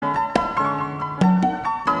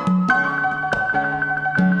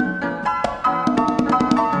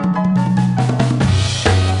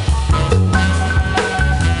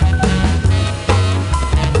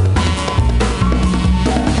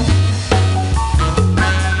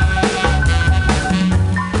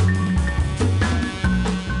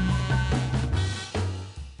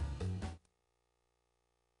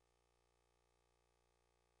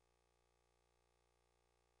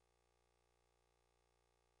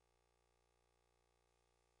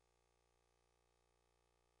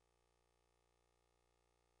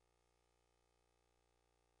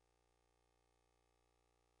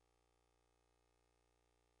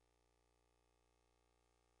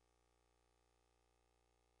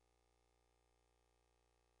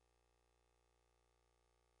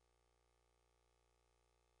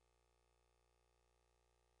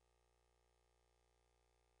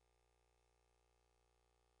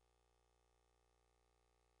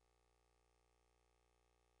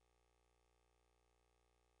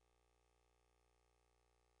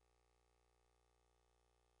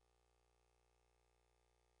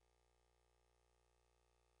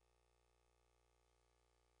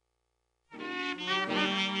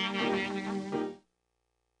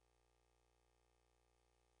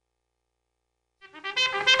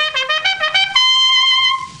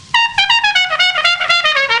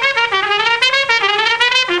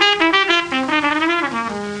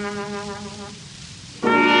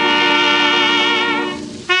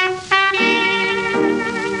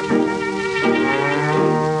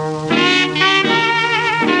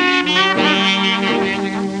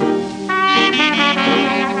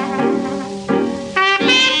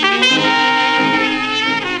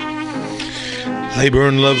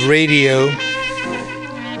LaborAndLove Radio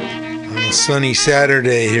on a sunny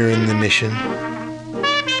Saturday here in the Mission.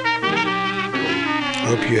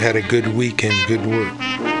 Hope you had a good week and good work.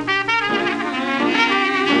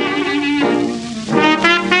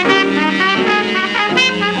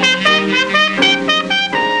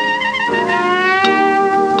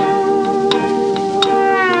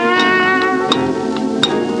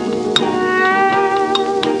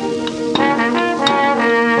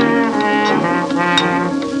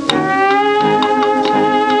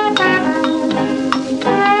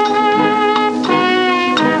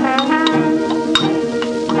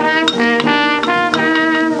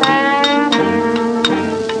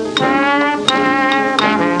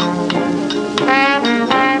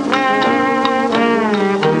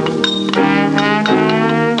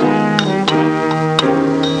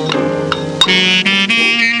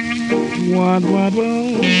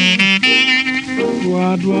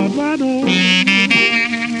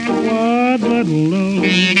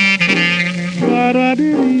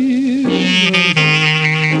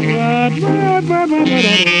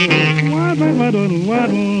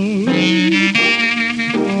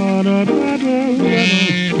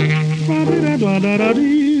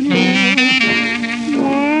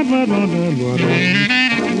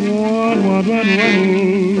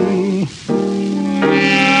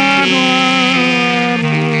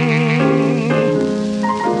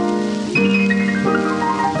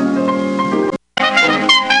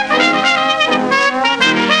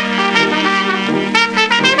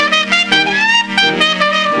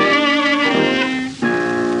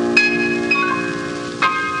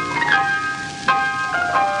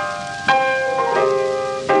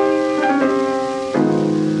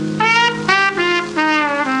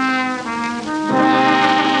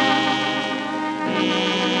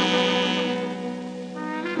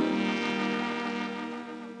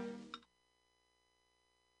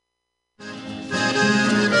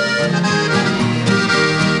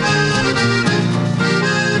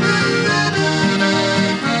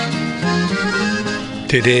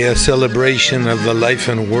 Today, a celebration of the life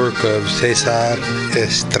and work of Cesar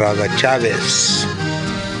Estrada Chavez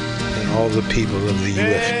and all the people of the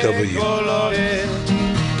UFW.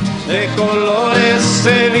 De colores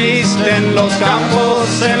se visten los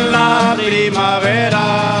campos en la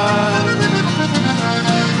primavera.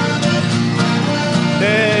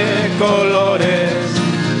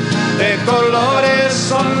 De colores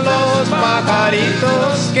son los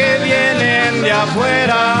pajaritos que vienen de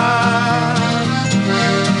afuera.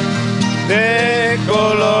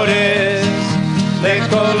 De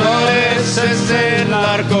colores es el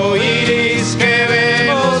arco iris que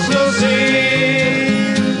vemos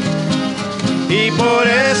lucir. Y por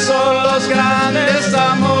eso los grandes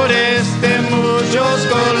amores de muchos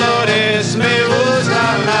colores me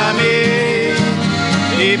gustan a mí.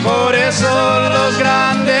 Y por eso los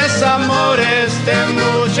grandes amores de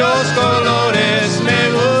muchos colores me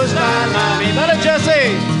gustan a mí. ¡Dale,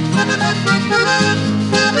 Jesse!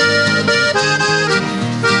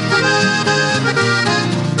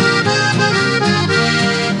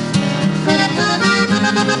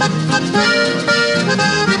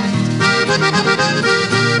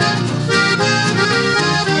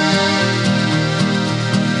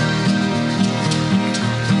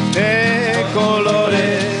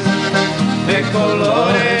 De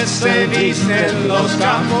colores se visten los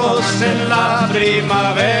campos en la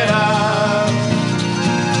primavera.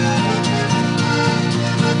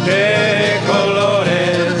 De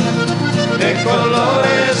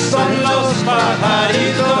colores son los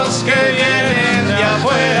pajaritos que vienen de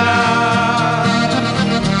afuera.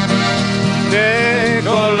 De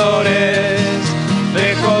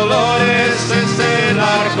colores es el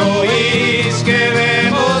arco iris que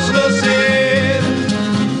vemos lucir.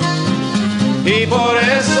 Y por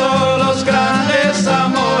eso los grandes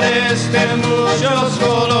amores de muchos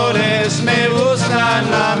colores me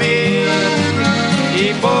gustan a mí.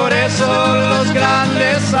 Y por eso los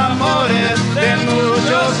grandes amores de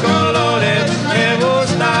muchos colores me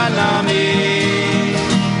gustan a mí.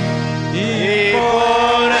 Y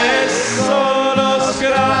por eso los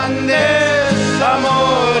grandes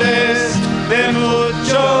amores de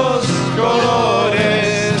muchos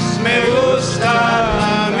colores me gustan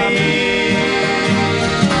a mí.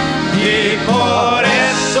 Y por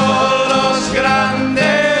eso los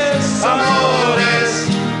grandes amores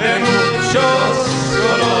de muchos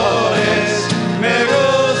colores me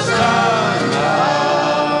gustan a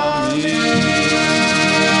mí.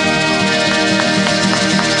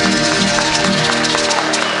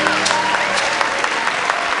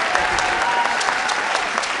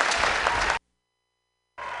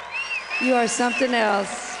 You are something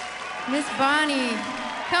else. Miss Bonnie,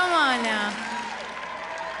 come on now.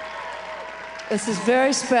 This is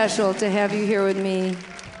very special to have you here with me.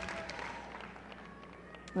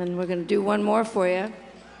 And we're going to do one more for you.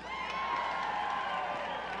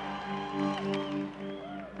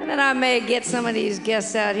 And then I may get some of these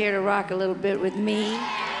guests out here to rock a little bit with me.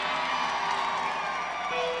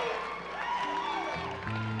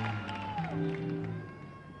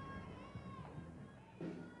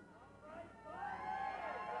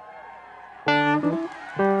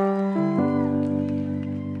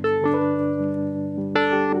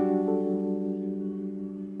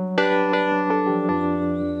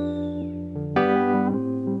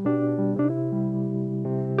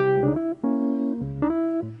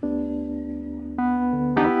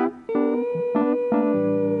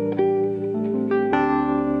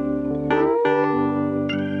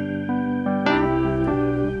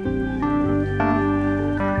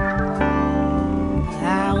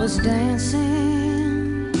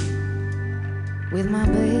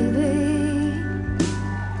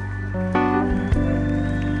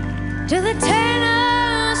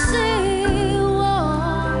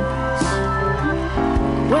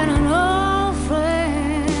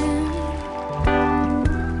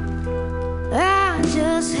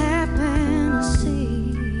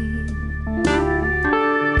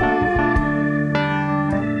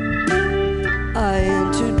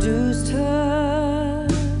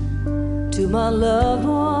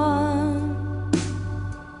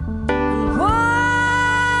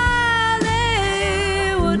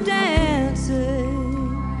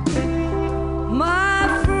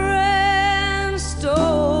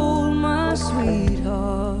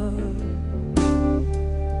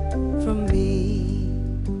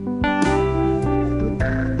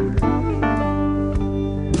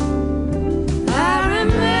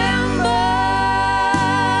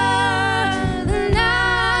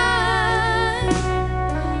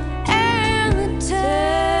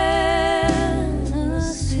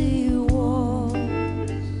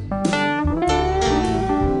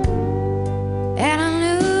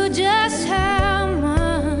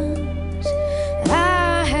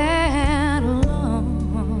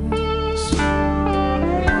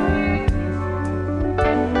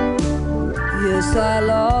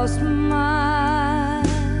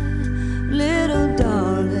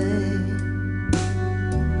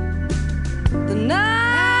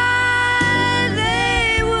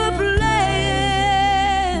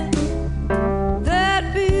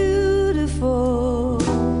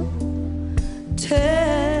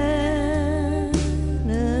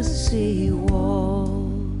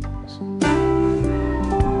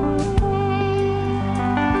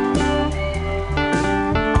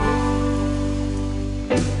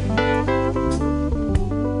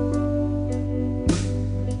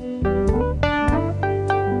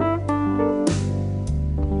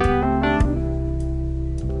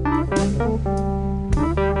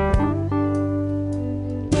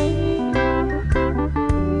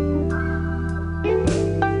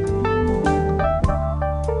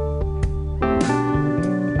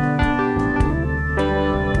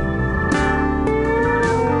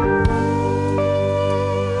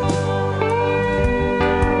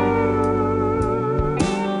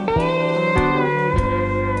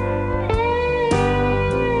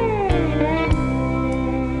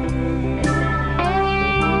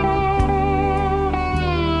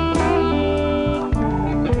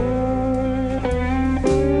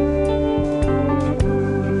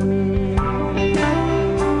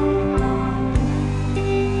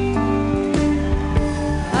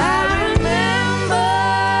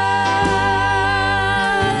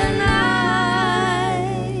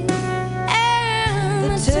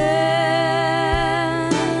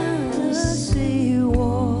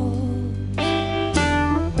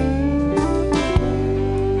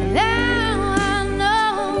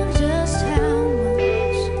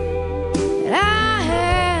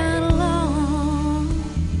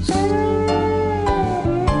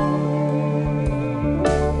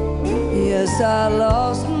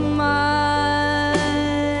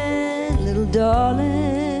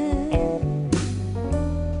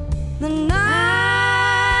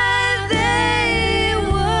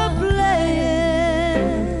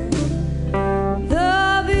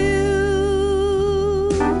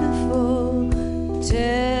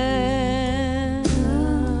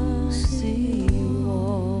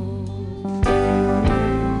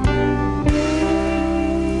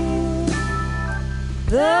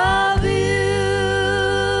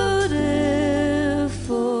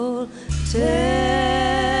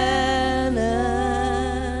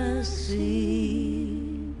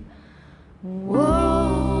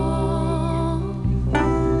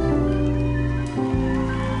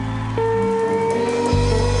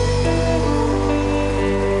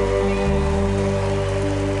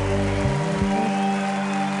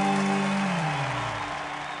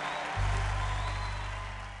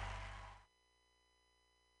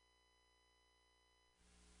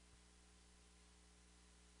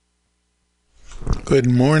 Good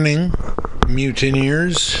morning,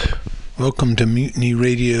 mutineers. Welcome to Mutiny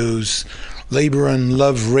Radio's Labor and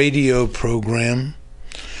Love radio program.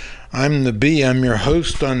 I'm the Bee. I'm your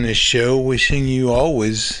host on this show, wishing you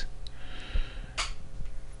always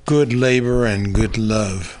good labor and good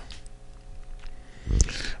love.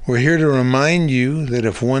 We're here to remind you that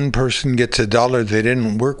if one person gets $1 they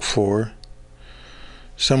didn't work for,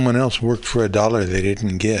 someone else worked for $1 they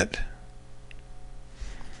didn't get.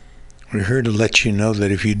 We're here to let you know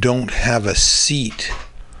that if you don't have a seat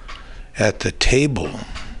at the table,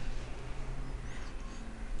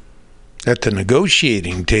 at the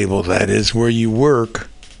negotiating table, that is, where you work,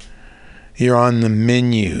 you're on the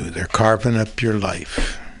menu. They're carving up your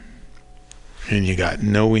life. And you got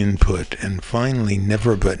no input. And finally,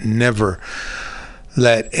 never but never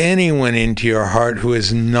let anyone into your heart who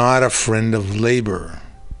is not a friend of labor.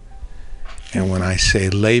 And when I say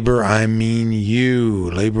labor, I mean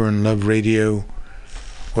you. Labor and Love Radio,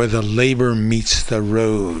 where the labor meets the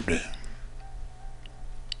road.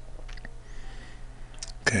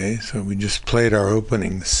 Okay, so we just played our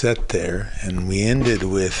opening set there, and we ended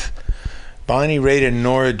with Bonnie Raitt and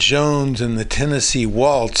Norah Jones and the Tennessee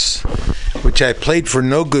Waltz, which I played for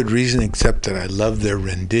no good reason except that I love their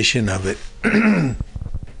rendition of it. And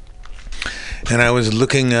I was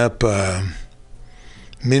looking up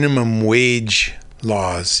minimum wage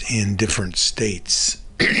laws in different states.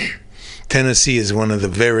 Tennessee is one of the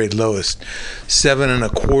very lowest,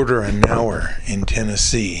 $7.25 an hour in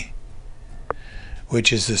Tennessee,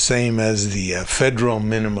 which is the same as the federal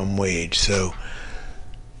minimum wage. So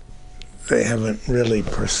they haven't really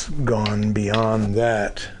gone beyond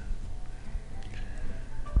that.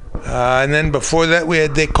 And then before that we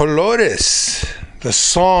had De Colores, the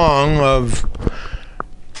song of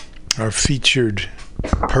our featured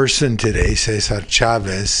person today, Cesar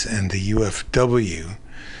Chavez and the UFW.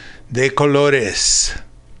 De Colores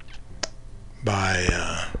by,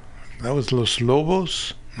 that was Los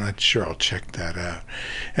Lobos? Not sure, I'll check that out.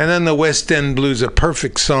 And then the West End Blues, a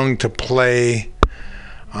perfect song to play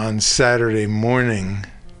on Saturday morning,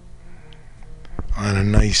 on a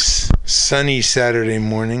nice sunny Saturday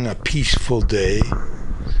morning, a peaceful day.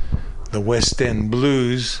 The West End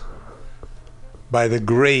Blues by the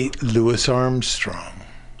great Louis Armstrong.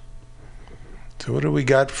 So what do we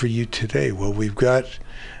got for you today? Well, we've got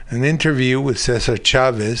an interview with Cesar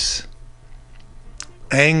Chavez,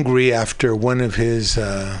 angry after one of his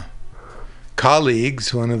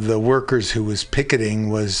colleagues, one of the workers who was picketing,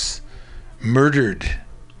 was murdered.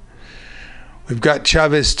 We've got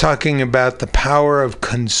Chavez talking about the power of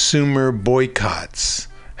consumer boycotts,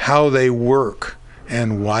 how they work,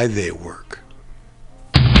 and why they work.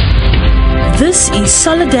 This is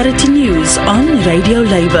Solidarity News on Radio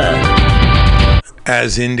Labor.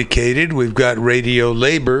 As indicated, we've got Radio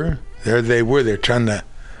Labor. There they were. They're trying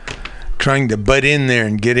to butt in there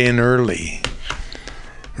and get in early.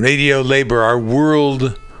 Radio Labor, our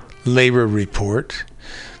World Labor Report.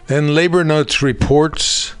 Then Labor Notes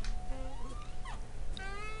reports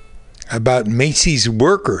about Macy's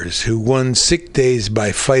workers who won sick days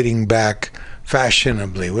by fighting back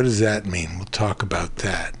fashionably. What does that mean? We'll talk about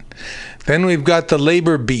that. Then we've got the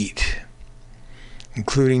Labor Beat,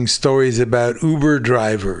 including stories about Uber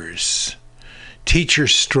drivers, teacher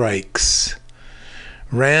strikes,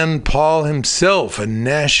 Rand Paul himself, a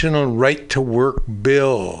national right-to-work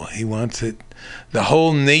bill. He wants it, the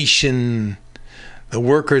whole nation, the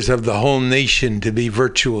workers of the whole nation, to be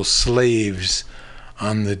virtual slaves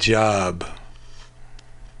on the job.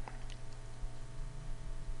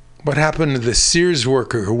 What happened to the Sears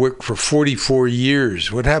worker who worked for 44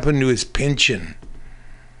 years? What happened to his pension?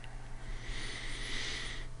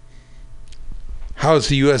 How has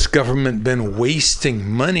the U.S. government been wasting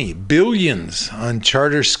money, billions, on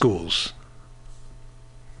charter schools?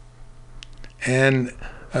 And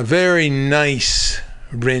a very nice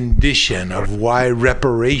rendition of why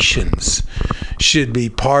reparations should be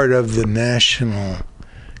part of the national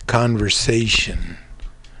conversation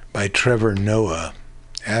by Trevor Noah.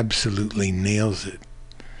 Absolutely nails it.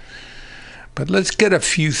 But let's get a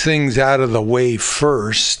few things out of the way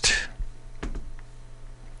first.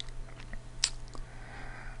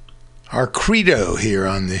 Our credo here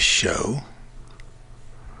on this show.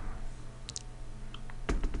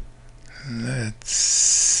 Let's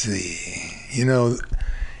see. You know,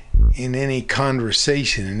 in any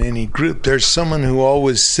conversation, in any group, there's someone who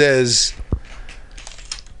always says,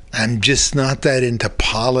 I'm just not that into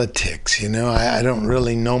politics, you know. I don't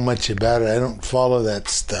really know much about it. I don't follow that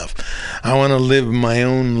stuff. I want to live my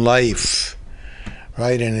own life,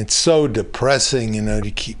 right? And it's so depressing, you know,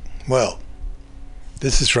 to keep, well,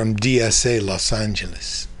 this is from DSA Los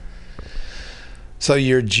Angeles. So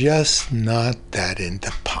you're just not that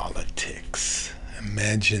into politics.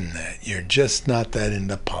 Imagine that. You're just not that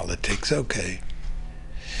into politics. Okay.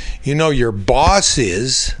 You know your boss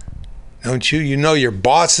is, don't you? You know your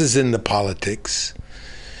boss is into politics.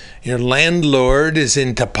 Your landlord is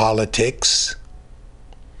into politics.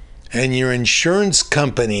 And your insurance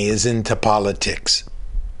company is into politics.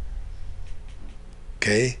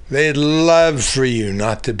 Okay? They'd love for you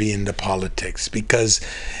not to be into politics because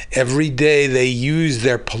every day they use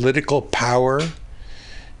their political power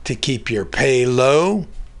to keep your pay low,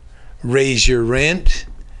 raise your rent,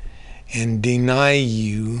 and deny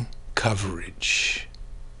you coverage.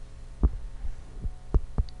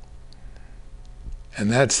 And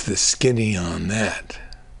that's the skinny on that.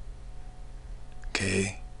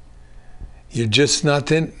 Okay? You're just not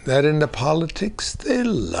that into politics? They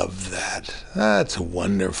love that. That's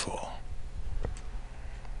wonderful.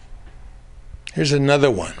 Here's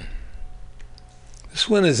another one. This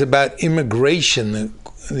one is about immigration,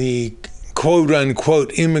 the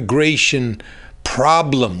quote-unquote immigration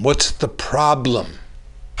problem. What's the problem?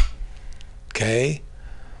 Okay?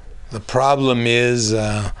 The problem is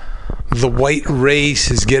the white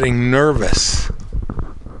race is getting nervous.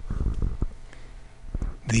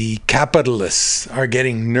 The capitalists are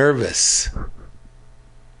getting nervous.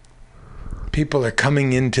 People are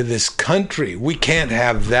coming into this country. We can't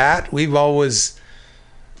have that. We've always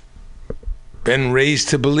been raised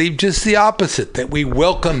to believe just the opposite, that we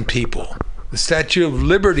welcome people. The Statue of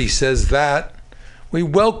Liberty says that. We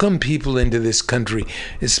welcome people into this country,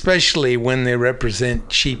 especially when they represent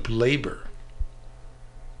cheap labor.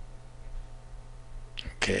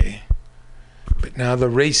 Okay. But now the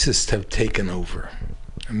racists have taken over.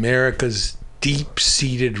 America's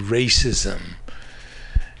deep-seated racism.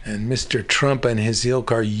 And Mr. Trump and his ilk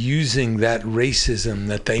are using that racism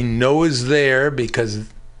that they know is there because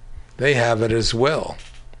they have it as well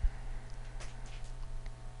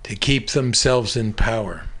to keep themselves in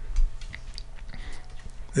power.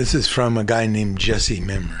 This is from a guy named Jesse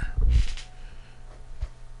Memmer.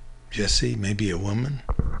 Jesse, maybe a woman.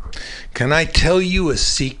 Can I tell you a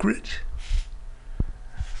secret?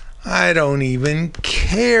 I don't even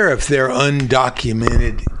care if they're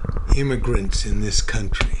undocumented immigrants in this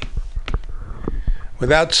country.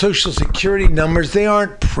 Without Social Security numbers, they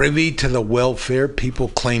aren't privy to the welfare people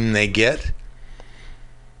claim they get.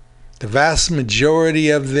 The vast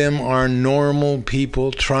majority of them are normal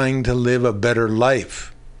people trying to live a better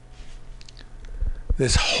life.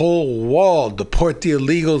 This whole wall, deport the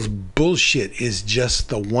illegals bullshit is just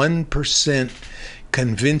the 1%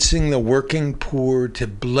 convincing the working poor to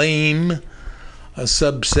blame a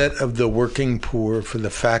subset of the working poor for the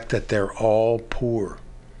fact that they're all poor.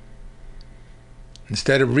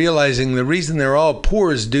 Instead of realizing the reason they're all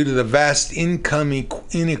poor is due to the vast income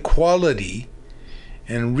inequality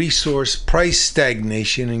and resource price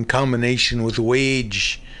stagnation in combination with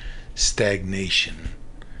wage stagnation.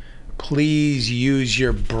 Please use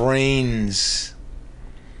your brains.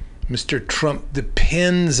 Mr. Trump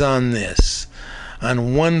depends on this,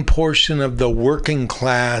 on one portion of the working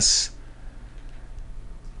class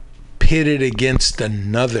pitted against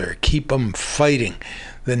another. Keep them fighting.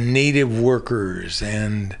 The native workers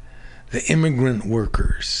and the immigrant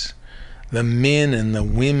workers, the men and the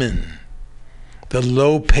women, the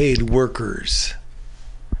low-paid workers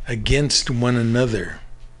against one another.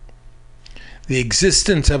 The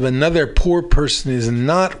existence of another poor person is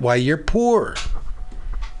not why you're poor.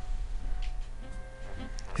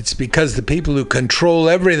 It's because the people who control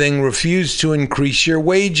everything refuse to increase your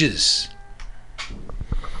wages.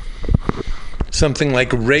 Something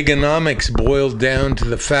like Reaganomics boiled down to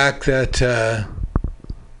the fact that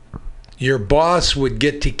your boss would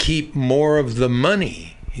get to keep more of the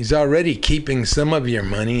money. He's already keeping some of your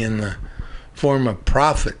money in the form of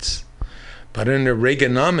profits. But under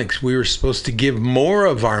Reaganomics, we were supposed to give more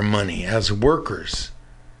of our money as workers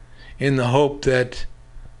in the hope that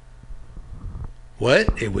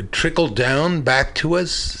it would trickle down back to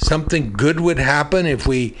us? Something good would happen if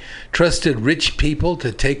we trusted rich people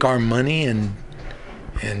to take our money and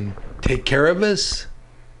take care of us?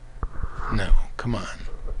 No, come on.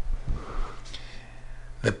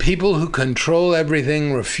 The people who control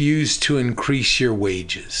everything refuse to increase your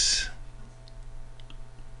wages.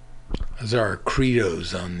 Those are our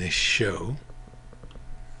credos on this show.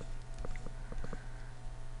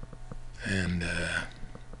 And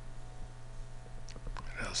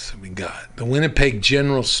what else have we got? The Winnipeg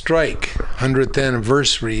General Strike, 100th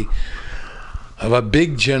anniversary of a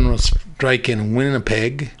big general strike in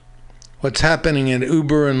Winnipeg. What's happening at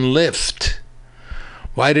Uber and Lyft?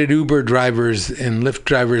 Why did Uber drivers and Lyft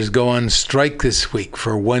drivers go on strike this week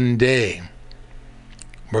for one day?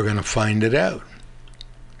 We're going to find it out.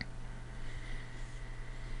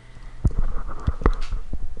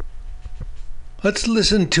 Let's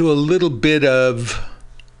listen to a little bit of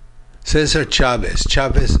César Chávez.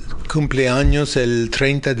 Chávez cumpleaños el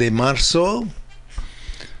 30 de marzo.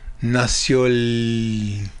 Nació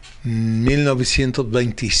el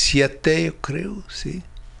 1927, yo creo, sí.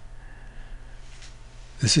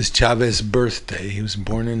 This is Chávez's birthday. He was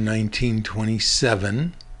born in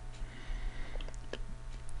 1927.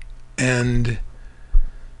 And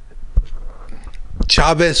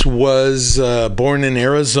Chávez was born in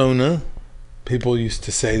Arizona. People used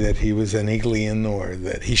to say that he was an alien or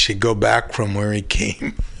that he should go back from where he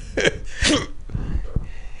came.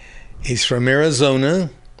 He's from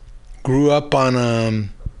Arizona. Grew up on a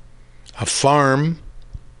farm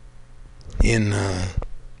in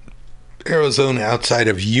Arizona, outside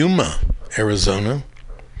of Yuma, Arizona,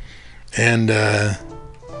 and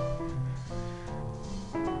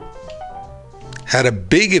had a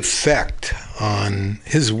big effect on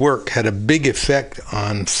his work, had a big effect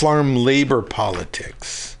on farm labor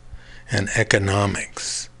politics and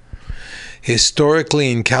economics.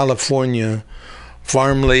 Historically in California,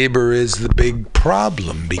 farm labor is the big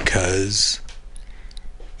problem because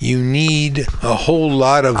you need a whole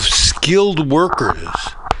lot of skilled workers.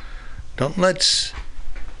 Don't let's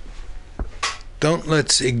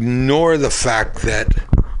ignore the fact that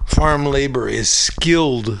farm labor is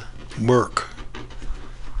skilled work.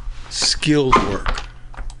 Skilled work.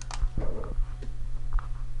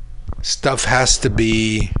 Stuff has to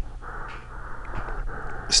be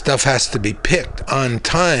picked on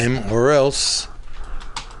time, or else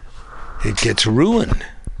it gets ruined.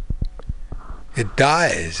 It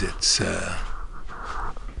dies.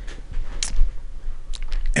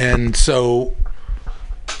 And so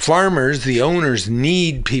farmers, the owners,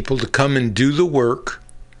 need people to come and do the work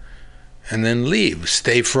and then leave.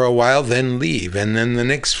 Stay for a while, then leave. And then the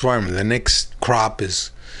next farmer, the next crop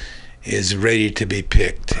is ready to be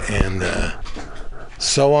picked. And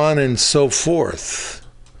so on and so forth.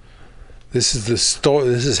 This is the story.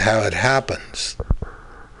 This is how it happens.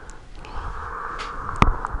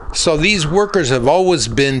 So these workers have always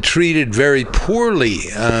been treated very poorly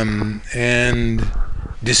and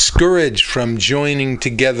discouraged from joining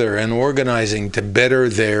together and organizing to better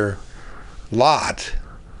their lot.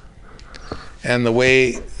 And the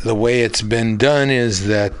way it's been done is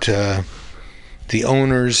that the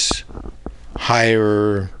owners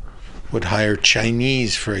would hire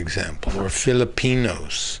Chinese, for example, or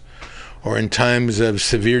Filipinos, or in times of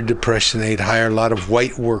severe depression, they'd hire a lot of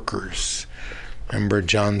white workers. Remember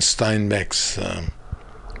John Steinbeck's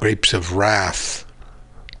Grapes of Wrath.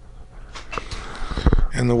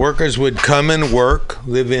 And the workers would come and work,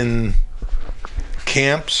 live in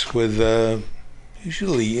camps with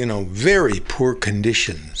usually, very poor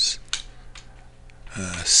conditions,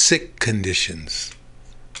 sick conditions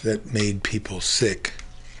that made people sick.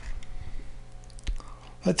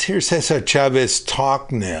 Let's hear César Chávez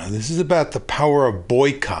talk now. This is about the power of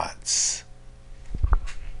boycotts.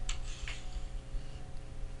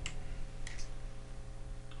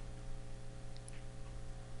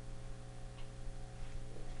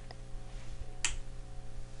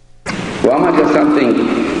 Well, I'm going to just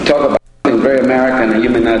talk about something very American, and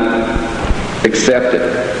you may not accept it.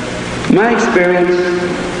 My experience,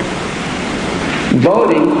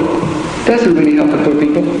 voting doesn't really help the poor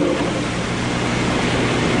people.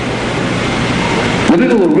 The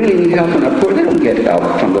people who really need help and are poor, they don't get help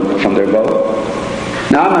from their vote.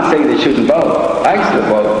 Now, I'm not saying they shouldn't vote. I still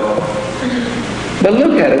vote. But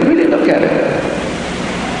look at it, really look at it.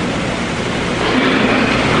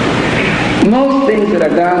 Most things that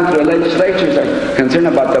are done through the legislatures are concerned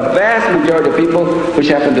about the vast majority of people, which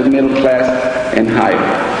happen to be middle class and higher.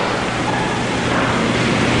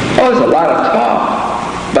 Oh, there's a lot of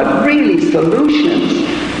talk, but really solutions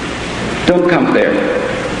don't come there.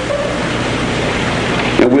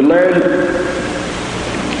 And we learn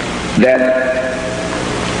that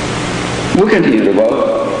we'll continue to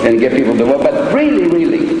vote and get people to vote, but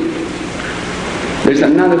really, there's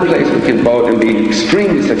another place we can vote and be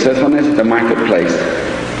extremely successful, and that's the marketplace.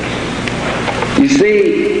 You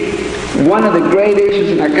see, one of the great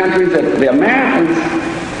issues in our country is that the American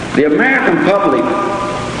public,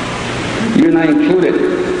 you and I included,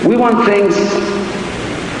 we want things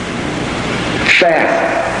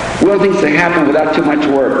fast. We want things to happen without too much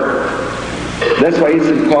work. That's why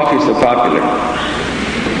instant coffee is so popular.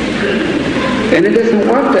 And it doesn't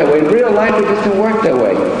work that way. In real life, it doesn't work that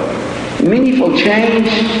way. Meaningful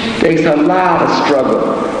change takes a lot of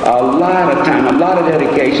struggle, a lot of time, a lot of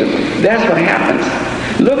dedication. That's what happens.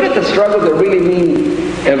 Look at the struggles that really mean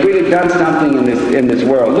have really done something in this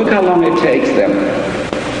world. Look how long it takes them.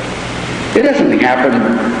 It doesn't happen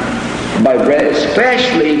by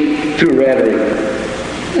especially through rhetoric.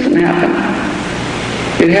 It doesn't happen.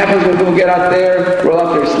 It happens when people get out there, roll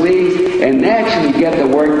up their sleeves, and actually get the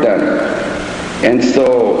work done. And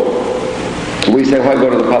so we say, why go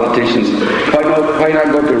to the politicians? Why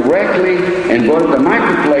not go directly and go to the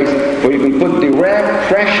marketplace where you can put direct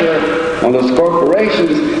pressure on those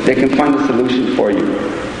corporations? They can find a solution for you.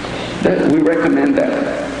 We recommend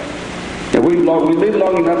that. And we live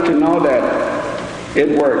long enough to know that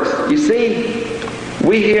it works. You see,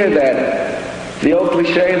 we hear that, the old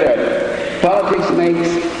cliche that politics makes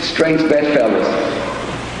strange bedfellows.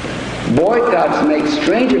 Boycotts make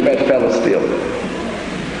stranger bedfellows still.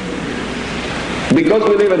 Because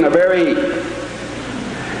we live in a very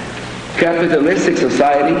capitalistic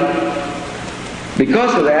society,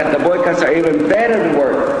 because of that, the boycotts are even better to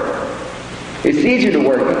work. It's easier to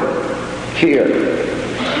work here.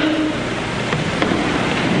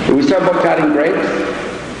 We start boycotting grapes.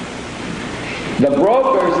 The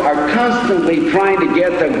brokers are constantly trying to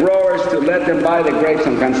get the growers to let them buy the grapes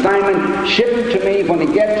on consignment, ship them to me. When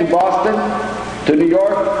they get to Boston, to New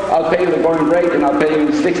York, I'll pay you the going rate, and I'll pay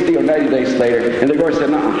you 60 or 90 days later. And the grower said,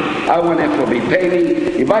 no, I want FOB. Pay me.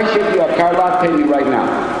 If I ship you a car lot, pay me right now.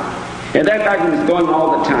 And that argument is going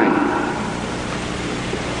all the time.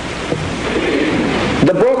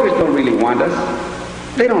 The brokers don't really want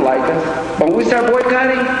us. They don't like us. But when we start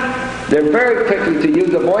boycotting, they're very quick to use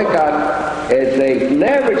the boycott as a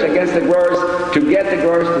leverage against the growers to get the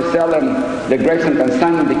growers to sell them the grapes on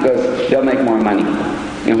consignment because they'll make more money.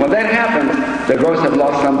 And when that happens, the growers have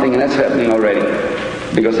lost something, and that's happening already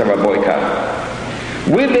because of our boycott.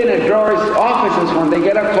 We've been at growers' offices when they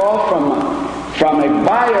get a call from a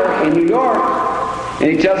buyer in New York,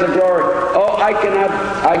 and he tells the grower, oh, I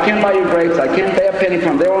can't buy your grapes, I can't pay a penny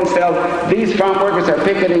from them, they won't sell. These farm workers are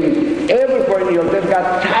picketing everywhere in New York. They've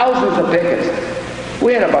got thousands of pickets.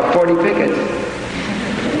 We had about 40 pickets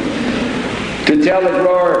to tell the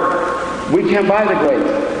grower, we can't buy the grapes.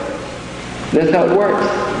 That's how it works.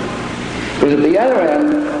 But at the other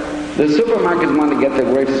end, the supermarkets want to get the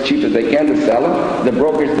grapes as cheap as they can to sell them. The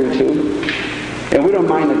brokers do too. And we don't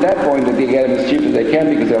mind at that point that they get them as cheap as they can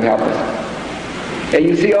because they'll help us. And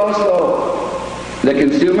you see also the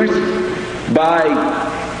consumers buy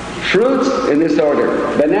fruits in this order.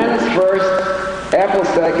 Bananas first, apples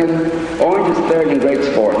second, oranges third, and grapes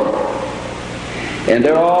fourth. And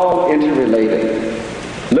they're all interrelated.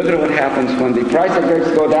 Look at what happens when the price of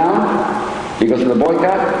grapes go down because of the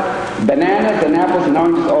boycott. Bananas and apples and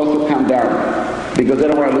oranges also come down because they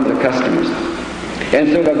don't want to lose the customers. And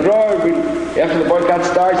so the grower, after the boycott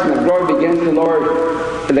starts and the grower begins to lower,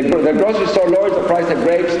 the grocery store lowers the price of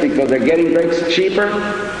grapes because they're getting grapes cheaper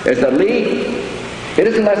as a lead. It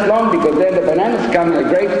doesn't last long because then the bananas come and the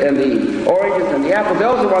grapes and the oranges and the apples, they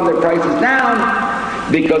also want their prices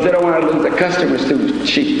down because they don't want to lose the customers to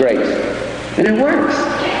cheap grapes. And it works.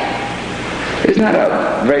 It's not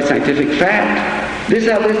a very scientific fact. This is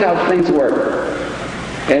how things work.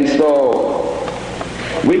 And so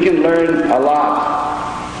we can learn a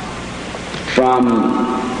lot from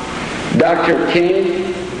Dr.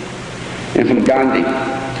 King and from Gandhi.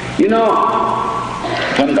 You know,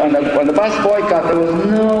 when the bus boycott, there was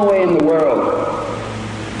no way in the world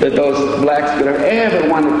that those blacks could have ever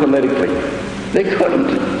won it politically. They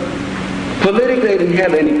couldn't. Politically, they didn't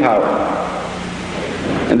have any power.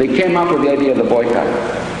 And they came up with the idea of the boycott.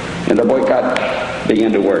 And the boycott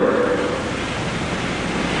began to work.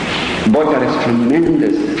 Boycott is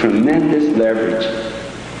tremendous, tremendous leverage.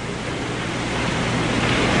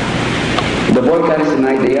 The boycott is an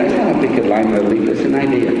idea. It's not a picket line or leaf. It's an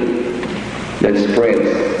idea that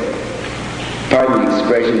spreads. Pardon the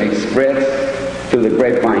expression, it spreads through the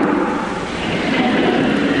grapevine.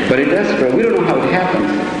 But it does spread. We don't know how it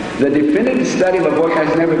happens. The definitive study of a boycott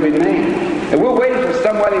has never been made. And we're waiting for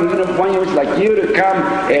somebody in 1 year like you to come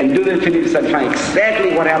and do the definitive study to find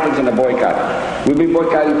exactly what happens in a boycott. We've been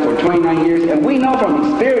boycotting for 29 years, and we know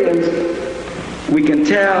from experience, we can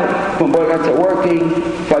tell when boycotts are working,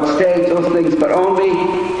 what stage, those things, but only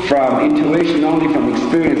from intuition, only from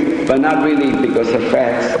experience, but not really because of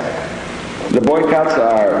facts. The boycotts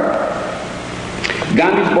are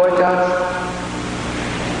Gandhi's boycotts.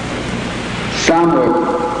 Some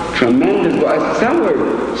were tremendous, some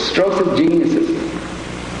were strokes of geniuses.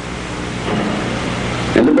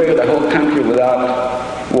 And liberated the whole country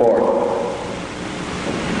without war.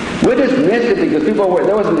 We dismissed it because people were,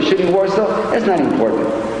 there wasn't a shooting war, so that's not important.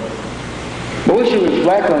 But we should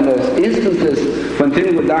reflect on those instances when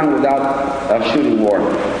things were done without a shooting war.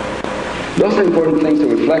 Those are important things to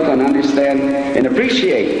reflect on, understand, and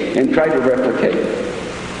appreciate, and try to replicate.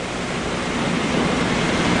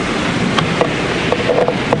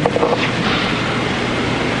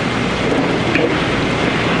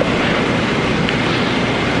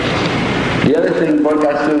 The other thing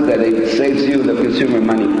boycotts do is that it saves you, the consumer,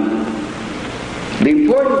 money. The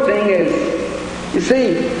important thing is, you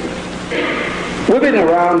see, we've been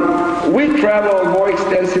around, we travel more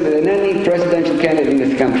extensively than any presidential candidate in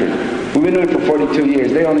this country. We've been doing it for 42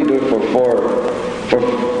 years. They only do it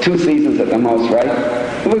for 2 seasons at the most, right?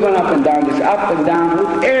 We're going up and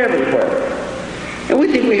down, everywhere. And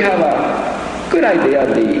we think we have a good idea of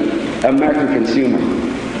the American consumer.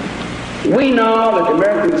 We know that the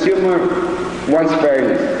American consumer wants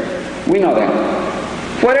fairness. We know that.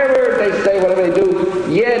 Whatever they say, whatever they do,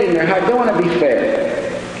 yet in their heart, they want to be fair.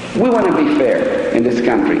 We want to be fair in this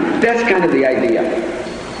country. That's kind of the idea.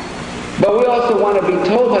 But we also want to be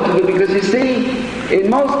told what to do, because you see, in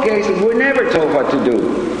most cases, we're never told what to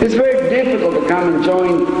do. It's very difficult to come and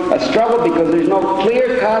join a struggle because there's no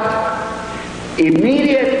clear-cut,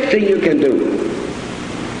 immediate thing you can do.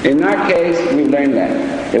 In our case, we learned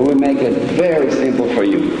that we make it very simple for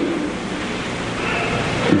you.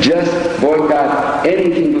 Just boycott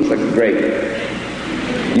anything that looks like great.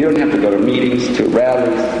 You don't have to go to meetings, to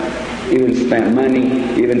rallies, even spend money,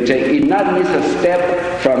 not miss a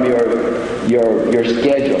step from your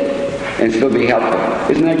schedule and still be helpful.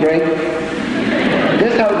 Isn't that great?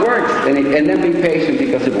 That's how it works. And then be patient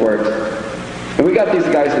because it works. And we got these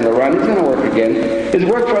guys in the run. It's going to work again. It's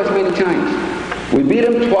worked for us many times. We beat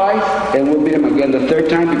them twice, and we'll beat them again the third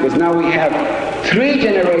time, because now we have 3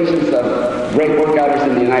 generations of great boycotters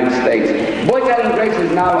in the United States. Boycotting grapes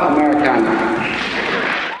is now Americana.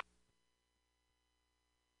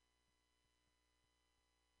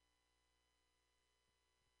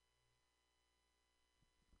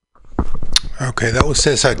 Okay, that was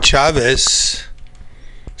Cesar Chavez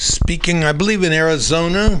speaking, I believe, in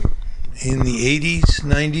Arizona in the 80s,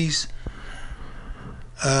 90s.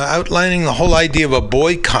 Outlining the whole idea of a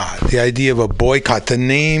boycott, The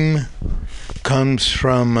name comes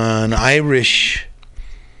from an Irish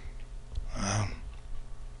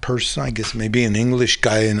person, I guess maybe an English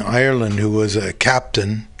guy in Ireland, who was a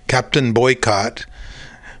Captain Boycott,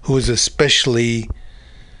 who was especially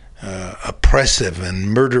oppressive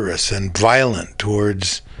and murderous and violent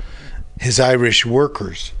towards his Irish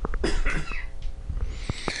workers.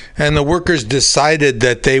 And the workers decided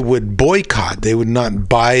that they would boycott. They would not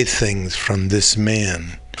buy things from this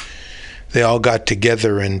man. They all got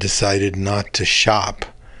together and decided not to shop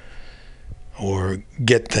or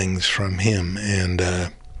get things from him. And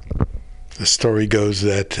the story goes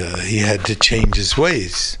that he had to change his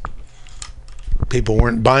ways. People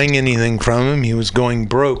weren't buying anything from him. He was going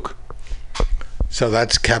broke. So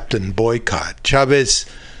that's Captain Boycott. Chavez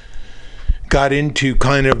got into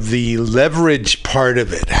kind of the leverage part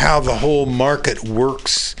of it, how the whole market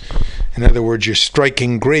works. In other words, you're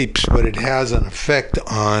striking grapes, but it has an effect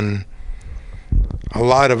on a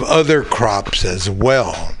lot of other crops as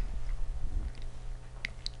well.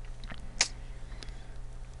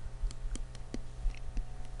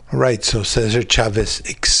 All right, so Cesar Chavez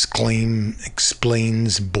explains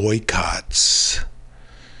boycotts.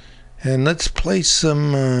 And let's play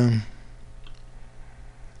some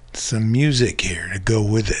music here to go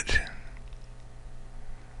with it.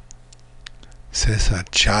 Cesar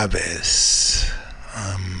Chavez.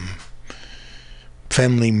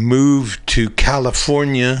 Family moved to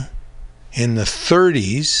California in the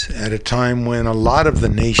 30s, at a time when a lot of the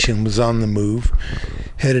nation was on the move,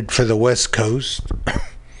 headed for the West Coast. A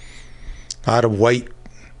lot of white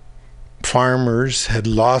farmers had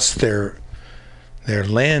lost their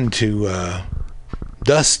land to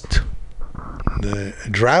dust, the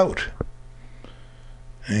drought,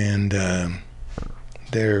 and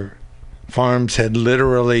their farms had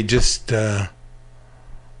literally just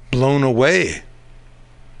blown away.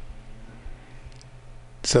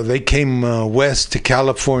 So they came west to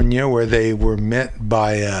California, where they were met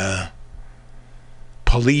by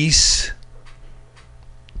police.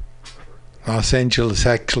 Los Angeles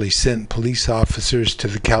actually sent police officers to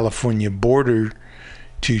the California border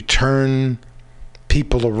to turn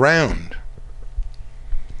people around.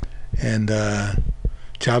 And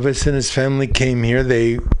Chavez and his family came here.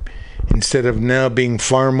 They, instead of now being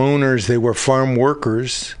farm owners, they were farm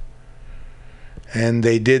workers. And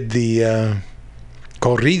they did the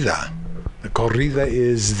corrida. The corrida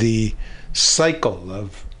is the cycle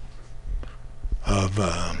of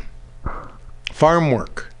farm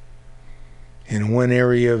work in one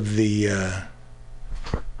area of the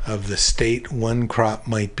of the state. One crop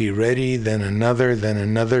might be ready, then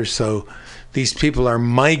another. So these people are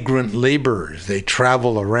migrant laborers. They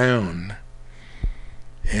travel around.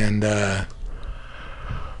 And they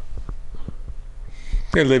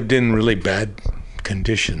lived in really bad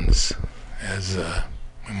conditions, as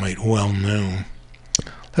we might well know.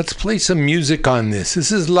 Let's play some music on this.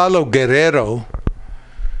 This is Lalo Guerrero,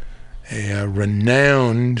 a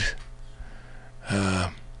renowned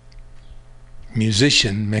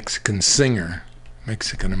musician, Mexican singer,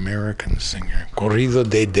 Mexican-American singer, Corrido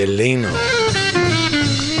de Delano,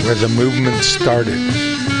 where the movement started.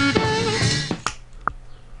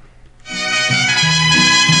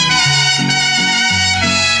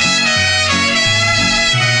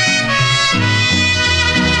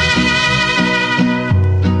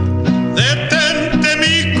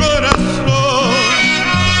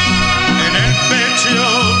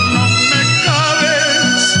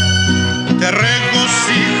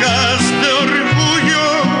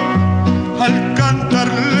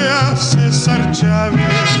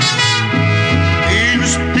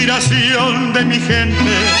 Inspiración de mi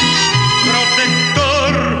gente,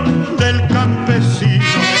 protector del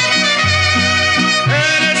campesino.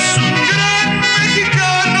 Eres un gran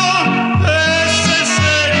mexicano, ese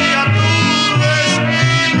sería tu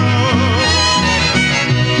destino.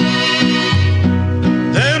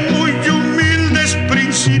 De muy humildes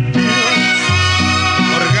principios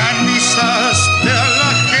organizaste a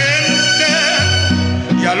la gente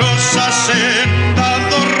y a los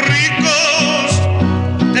hacendados ricos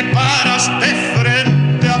te paraste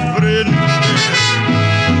frente a frente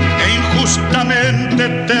e injustamente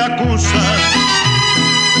te acusan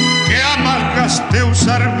que amagaste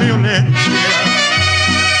usar violencia.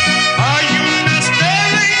 Hay unas de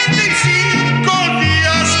 25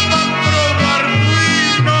 días para probar tu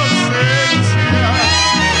inocencia.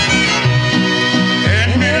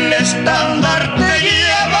 En el estandarte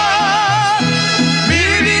lleva mi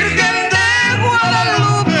Virgen de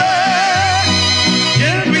Guadalupe.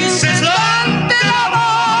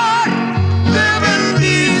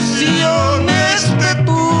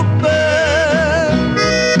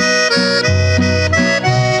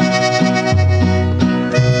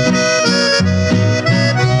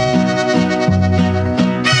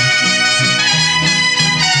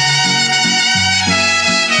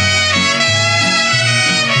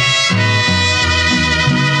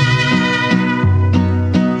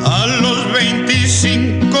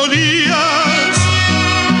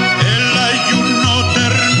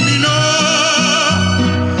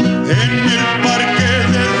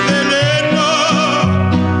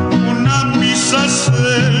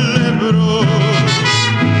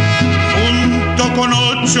 Con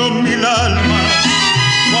 8,000 almas,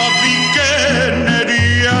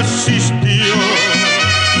 Guapiquenería asistió.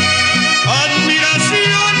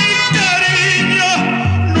 Admiración y cariño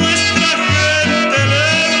nuestra gente le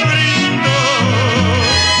brindó.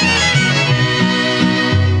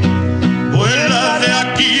 Vuela de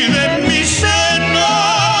aquí de mi seno,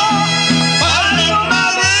 paloma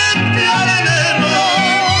de arenero,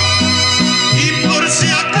 y por si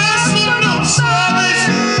acaso no sabes,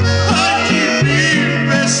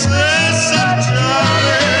 César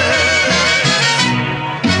Chávez.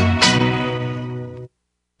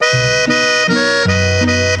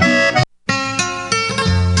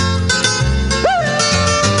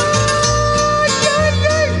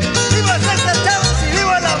 ¡Viva César Chávez y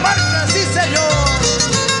viva la marcha! ¡Sí, señor!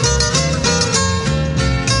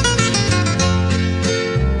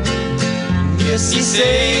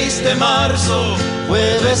 16 de marzo,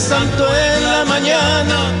 Jueves Santo en la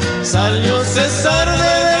mañana, salió César de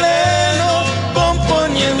Delano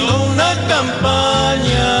componiendo una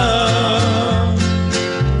campaña.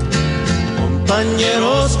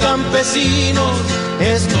 Compañeros campesinos,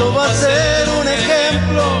 esto va a ser un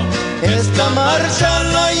ejemplo. Esta marcha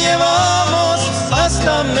la llevamos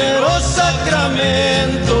hasta mero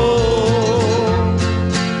Sacramento.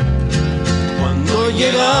 Cuando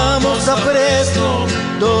llegamos a Fresno,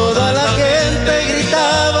 toda la gente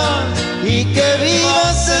gritaba: y que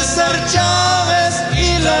viva César Chávez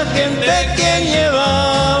y la gente que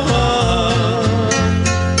llevaba.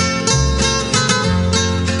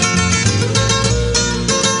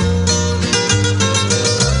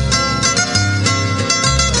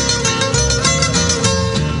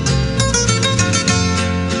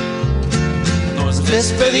 Nos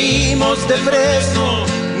despedimos de Fresno,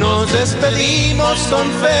 nos despedimos con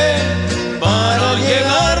fe, para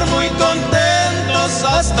llegar muy contentos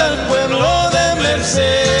hasta el pueblo de Merced.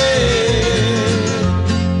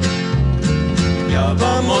 Ya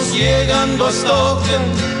vamos llegando a Stockton,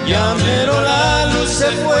 ya mero la luz se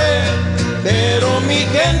fue, pero mi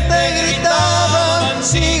gente gritaba,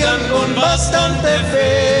 sigan con bastante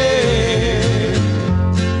fe.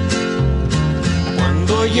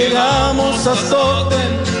 Cuando llegamos a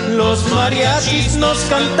Stockton, los mariachis nos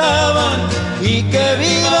cantaban, y que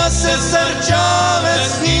viva César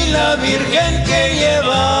Chávez y la Virgen que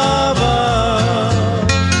llevaba.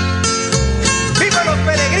 ¡Viva los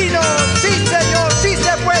peregrinos! ¡Sí, señor! ¡Sí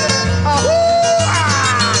se puede! ¡Ahúa!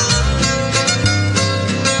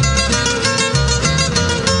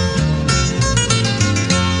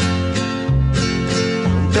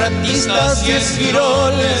 Contratistas y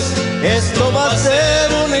esquiroles, esto va a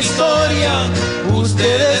ser una historia.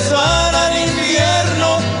 Ustedes van al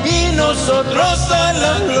infierno y nosotros a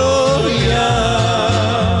la gloria.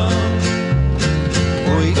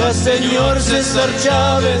 Oiga, señor César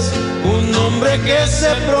Chávez, un nombre que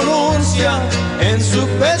se pronuncia, en su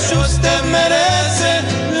pecho usted merece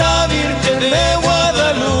la Virgen de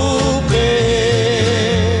Guadalupe.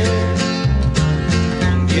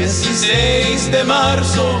 Un 16 de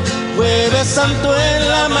marzo, Jueves Santo en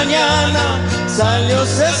la mañana, salió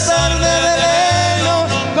César de Beleno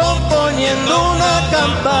componiendo una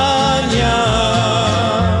campaña.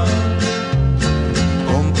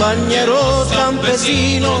 Compañeros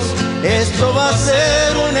campesinos, esto va a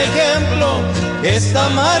ser un ejemplo. Esta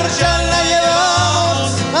marcha la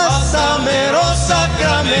llevamos hasta mero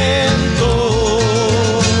Sacramento.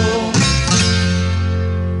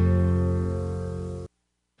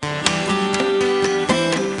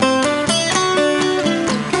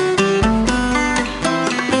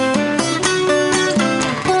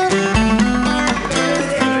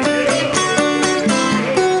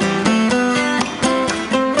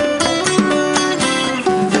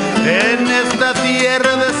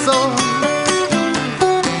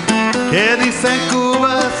 Que dicen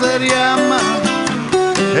Cuba se llama,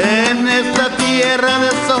 en esta tierra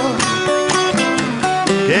de sol,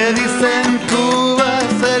 que dicen Cuba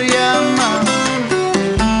se llama,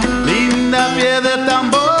 linda pie de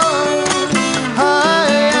tambor,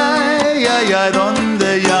 ay, ay, ay, ay, donde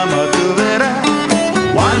llama tú verás,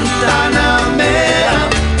 Guantanamera,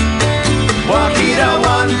 Guajira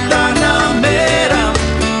Guantanamera,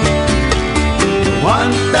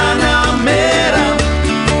 Guantanamera,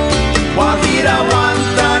 Guajira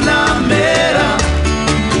Guantanamera,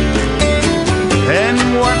 en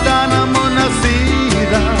Guantánamo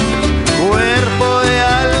nacida, cuerpo y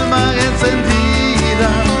alma encendida,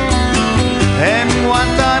 en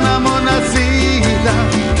Guantánamo nacida,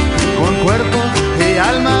 con cuerpo y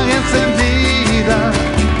alma encendida,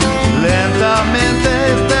 lentamente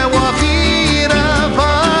este Guajira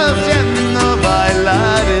va haciendo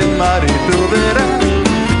bailar el mar y tú verás,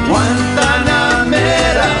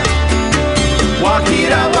 Guantanamera,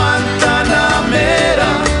 Guajira Guantanamera,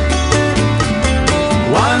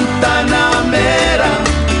 Guantanamera,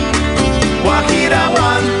 Guajira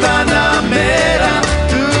Guantanamera.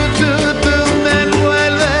 Tú me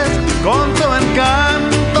envuelves con tu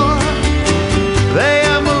encanto,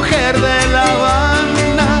 bella mujer de La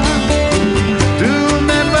Habana. Tú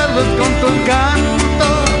me envuelves con tu encanto,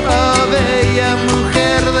 oh, bella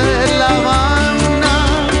mujer de La Habana.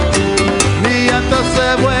 Mi llanto se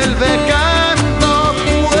vuelve canto,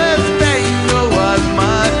 pues tengo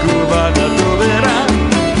alma cubana, tú verás.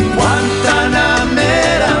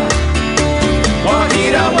 Guantanamera,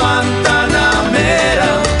 Guajira Guantanamera,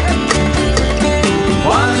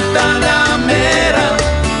 Guantanamera,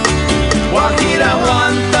 Guajira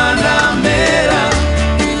Guantanamera.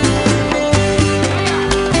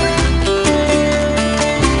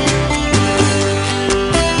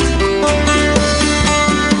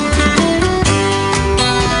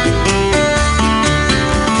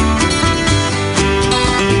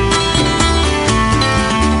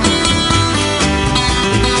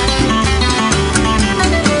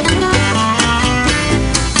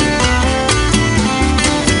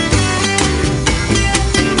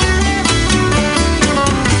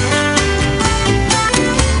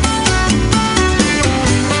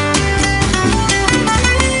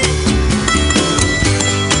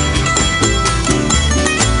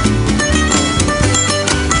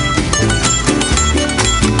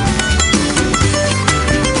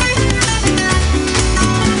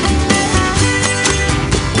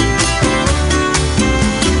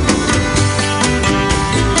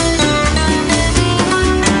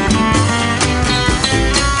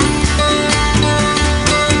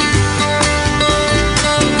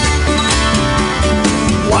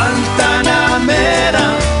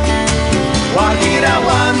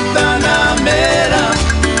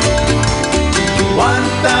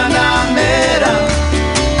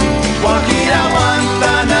 Guajira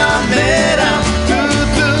Guantanamera,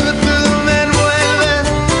 tú me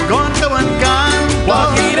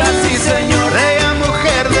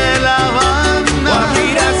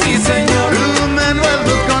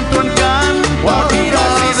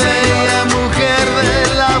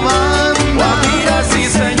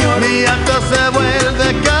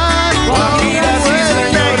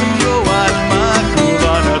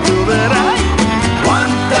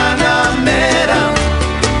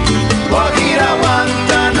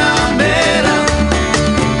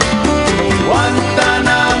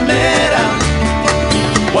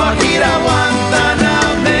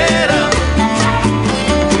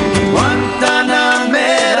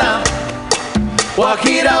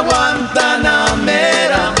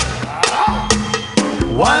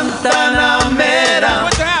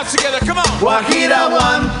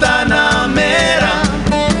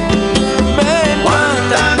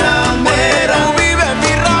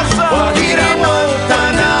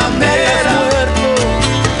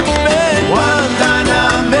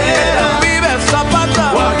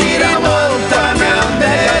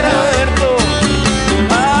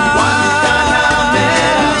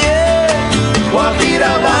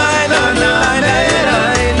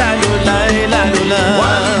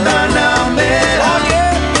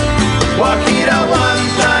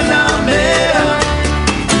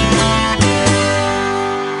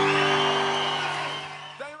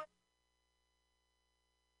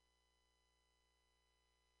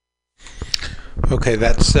Okay,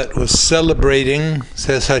 that set was celebrating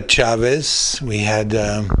Cesar Chavez. We had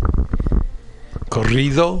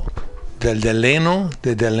Corrido de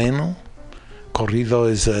Deleno. Corrido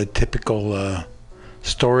is a typical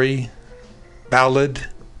story, ballad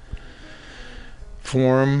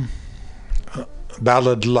form,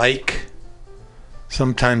 ballad-like,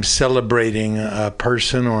 sometimes celebrating a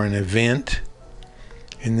person or an event.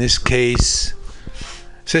 In this case,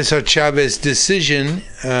 Cesar Chavez's decision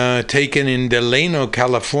taken in Delano,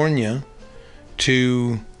 California,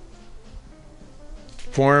 to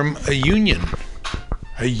form a union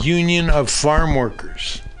of farm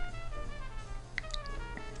workers.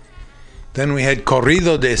 Then we had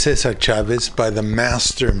Corrido de Cesar Chavez by the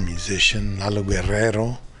master musician Lalo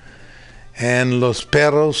Guerrero, and Los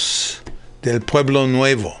Perros del Pueblo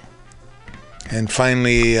Nuevo. And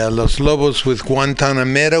finally, Los Lobos with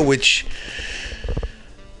Guantanamera, which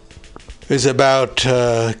is about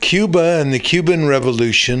Cuba and the Cuban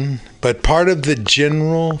Revolution, but part of the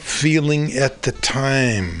general feeling at the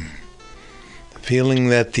time. The feeling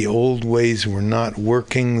that the old ways were not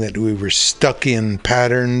working, that we were stuck in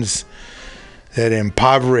patterns that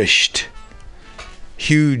impoverished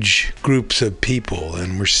huge groups of people,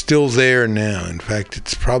 and we're still there now. In fact,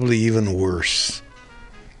 it's probably even worse.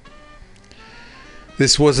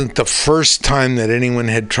 This wasn't the first time that anyone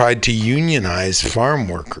had tried to unionize farm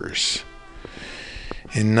workers.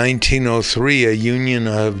 In 1903, a union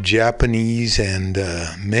of Japanese and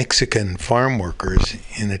Mexican farm workers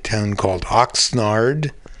in a town called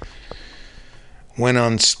Oxnard went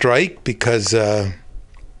on strike because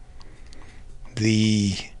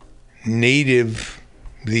the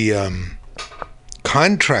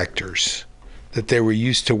contractors that they were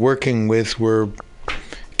used to working with were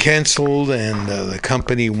canceled, and the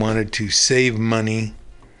company wanted to save money.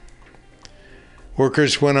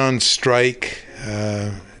 Workers went on strike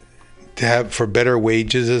for better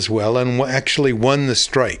wages as well, and actually won the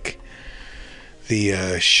strike.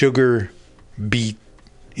 The sugar beet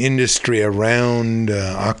industry around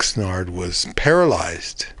Oxnard was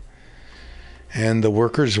paralyzed, and the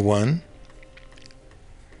workers won.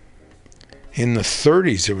 In the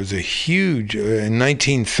 30s, there was a huge, in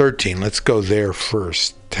 1913, let's go there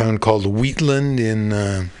first, town called Wheatland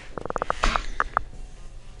in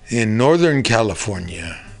Northern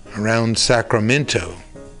California, around Sacramento,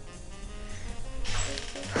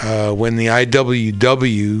 when the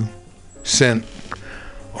IWW sent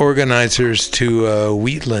organizers to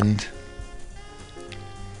Wheatland.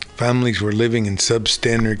 Families were living in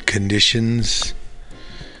substandard conditions.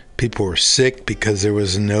 People were sick because there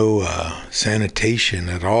was no sanitation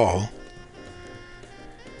at all.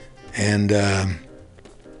 And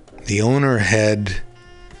the owner had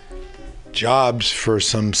jobs for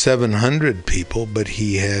some 700 people, but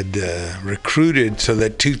he had recruited so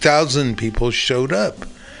that 2,000 people showed up.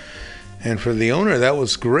 And for the owner, that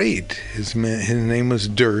was great. His name was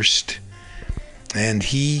Durst, and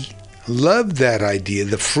he loved that idea,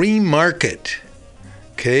 the free market.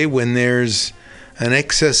 Okay, when there's an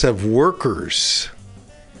excess of workers,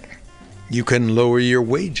 you can lower your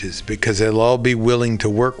wages because they'll all be willing to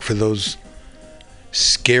work for those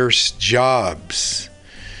scarce jobs.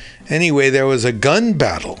 Anyway, there was a gun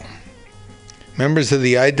battle. Members of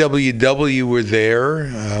the IWW were there.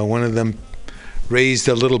 One of them raised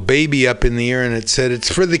a little baby up in the air, and it said, "It's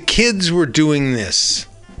for the kids we're doing this."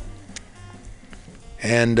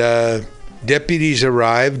 And deputies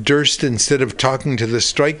arrived. Durst, instead of talking to the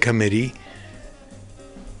strike committee,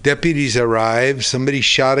 deputies arrived. Somebody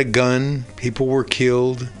shot a gun. People were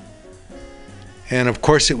killed. And of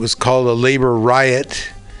course, it was called a labor riot.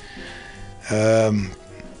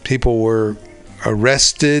 People were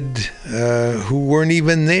arrested who weren't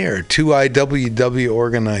even there. 2 IWW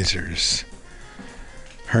organizers,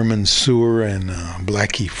 Herman Suhr and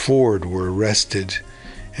Blackie Ford, were arrested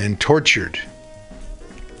and tortured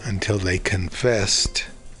until they confessed.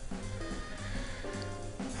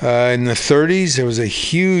 In the 30s, there was a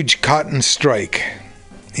huge cotton strike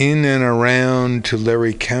in and around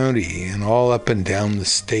Tulare County and all up and down the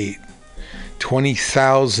state.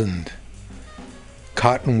 20,000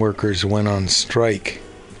 cotton workers went on strike.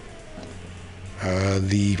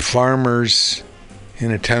 The farmers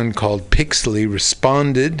in a town called Pixley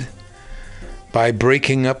responded by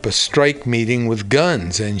breaking up a strike meeting with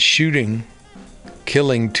guns and shooting,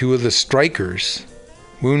 killing 2 of the strikers,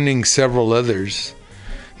 wounding several others.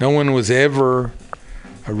 No one was ever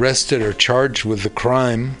arrested or charged with the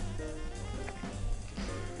crime.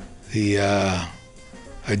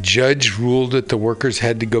 A judge ruled that the workers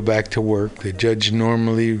had to go back to work. The judge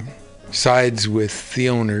normally sides with the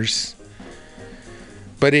owners.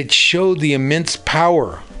 But it showed the immense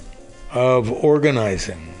power of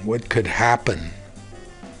organizing, what could happen.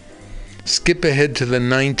 Skip ahead to the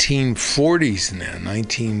 1940s now,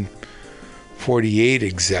 1948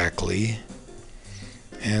 exactly,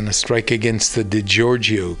 and a strike against the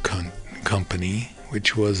DiGiorgio company,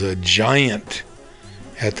 which was a giant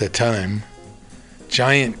at the time,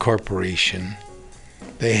 giant corporation.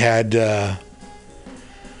 They had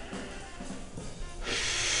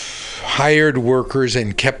hired workers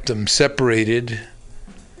and kept them separated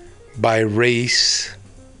by race,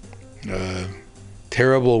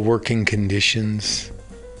 terrible working conditions.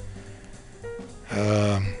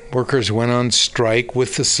 Workers went on strike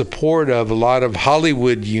with the support of a lot of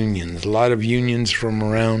Hollywood unions, a lot of unions from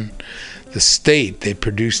around the state. They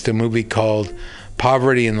produced a movie called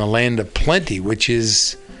Poverty in the Land of Plenty, which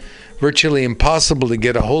is virtually impossible to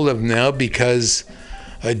get a hold of now because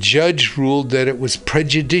a judge ruled that it was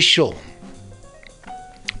prejudicial.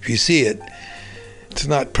 If you see it, it's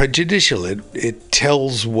not prejudicial. It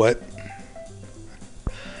tells what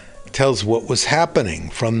was happening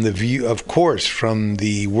from the view, of course, from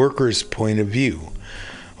the workers' point of view.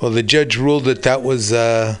 Well, the judge ruled that was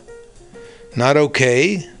not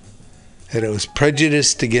okay, that it was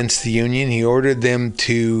prejudiced against the union. He ordered them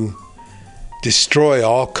to destroy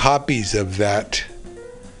all copies of that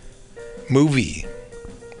movie.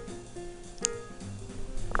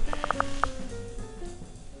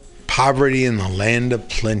 Poverty in the Land of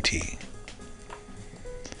Plenty.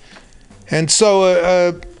 And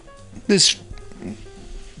so these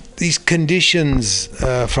conditions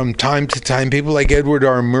from time to time, people like Edward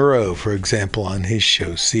R. Murrow, for example, on his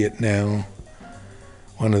show, See It Now,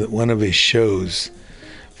 one of his shows,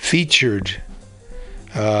 featured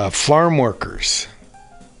farm workers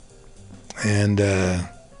and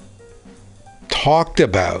talked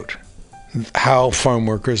about how farm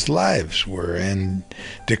workers' lives were, and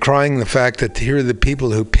decrying the fact that here are the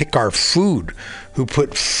people who pick our food, who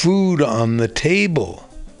put food on the table.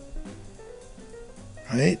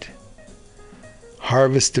 Right?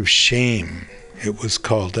 Harvest of Shame, it was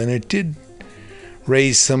called, and it did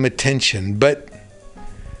raise some attention. But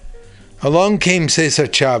along came Cesar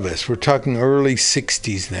Chavez. We're talking early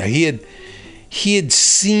 60s now. He had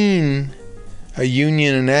seen a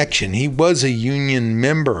union in action. He was a union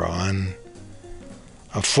member on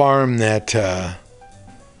a farm that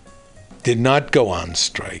did not go on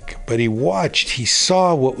strike, but he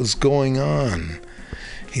saw what was going on.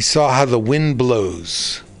 He saw how the wind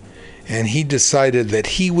blows, and he decided that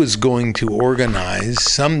he was going to organize,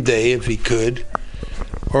 someday if he could,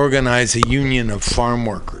 organize a union of farm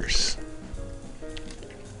workers.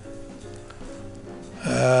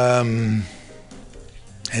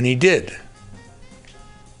 And he did.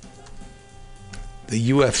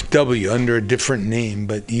 The UFW, under a different name,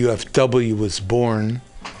 but UFW was born.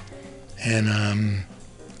 And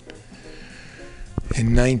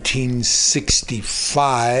in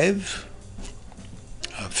 1965,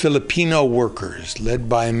 Filipino workers, led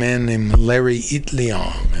by a man named Larry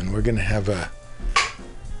Itliong, and we're going to have a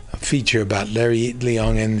feature about Larry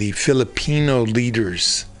Itliong and the Filipino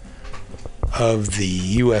leaders of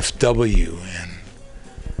the UFW. And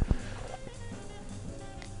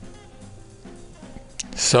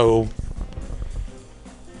so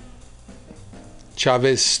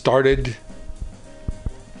Chavez started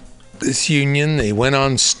this union. They went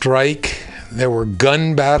on strike. There were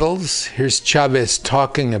gun battles. Here's Chavez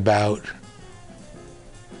talking about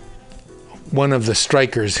one of the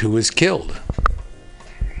strikers who was killed.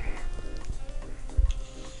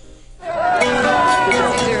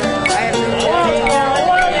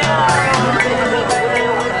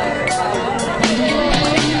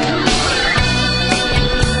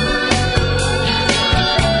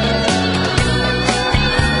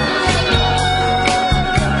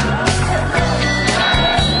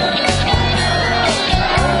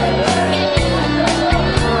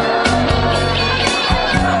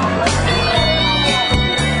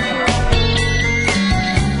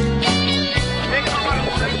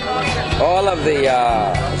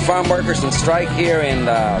 Farm workers on strike here in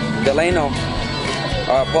Delano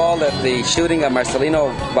are appalled at the shooting of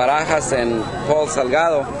Marcelino Barajas and Paul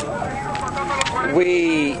Salgado.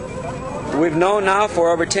 We've known now for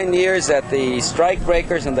over 10 years that the strike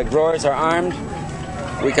breakers and the growers are armed.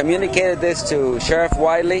 We communicated this to Sheriff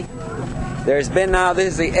Wiley. There's been now,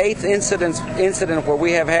 this is the 8th incident where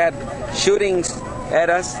we have had shootings at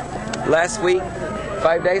us. Last week,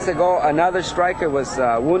 5 days ago, another striker was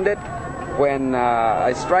wounded when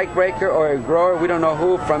a strike breaker or a grower, we don't know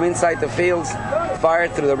who, from inside the fields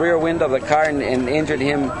fired through the rear window of the car and injured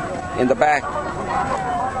him in the back.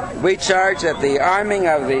 We charge that the arming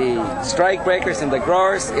of the strike breakers and the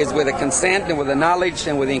growers is with the consent and with the knowledge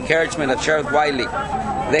and with the encouragement of Sheriff Wiley.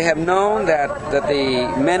 They have known that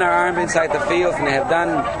the men are armed inside the fields, and they have done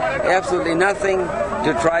absolutely nothing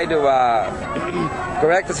to try to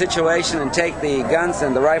correct the situation and take the guns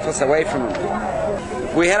and the rifles away from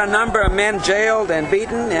them. We had a number of men jailed and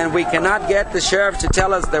beaten, and we cannot get the sheriff to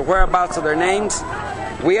tell us their whereabouts or their names.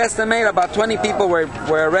 We estimate about 20 people were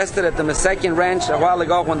arrested at the Masekian Ranch a while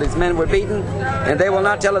ago when these men were beaten, and they will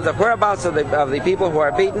not tell us the whereabouts of the people who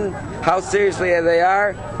are beaten, how seriously they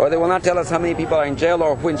are, or they will not tell us how many people are in jail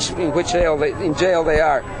or in which jail they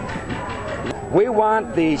are. We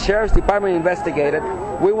want the Sheriff's Department investigated.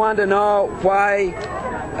 We want to know why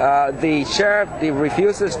the sheriff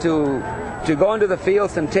refuses to go into the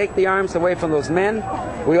fields and take the arms away from those men.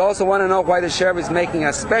 We also want to know why the sheriff is making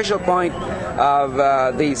a special point of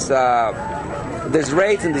these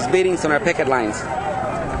raids and these beatings on our picket lines.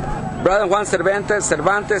 Brother Juan Cervantes, a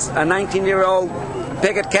 19-year-old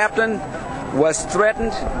picket captain, was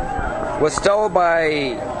threatened, was told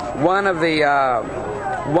by one of the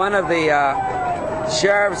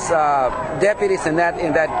sheriff's deputies in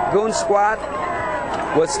that goon squad,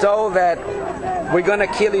 was told that we're going to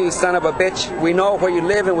kill you, son of a bitch. We know where you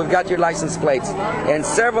live and we've got your license plates. And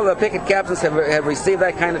several of the picket captains have received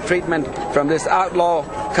that kind of treatment from this outlaw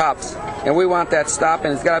cops. And we want that stopped,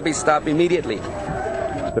 and it's got to be stopped immediately.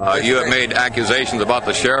 You have made accusations about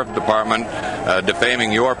the sheriff department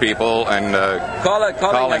defaming your people and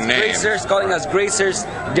calling names. Calling us greasers,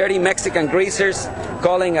 dirty Mexican greasers,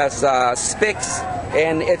 calling us spics,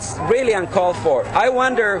 and it's really uncalled for. I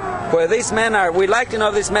wonder whether these men we'd like to know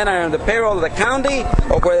if these men are on the payroll of the county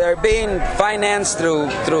or whether they're being financed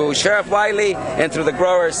through Sheriff Wiley and through the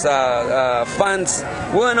growers' funds.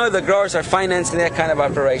 We want to know if the growers are financing that kind of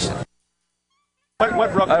operation.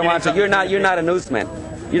 You're not a newsman.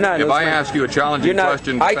 You're not a newsman. If I ask you a challenging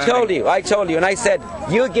question... I told you, and I said,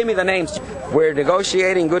 you give me the names. We're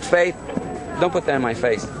negotiating good faith. Don't put that in my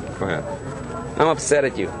face. Go ahead. I'm upset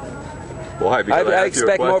at you. Why? Because I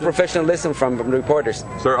expect more professionalism from reporters.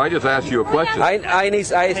 Sir, I just asked you a question. I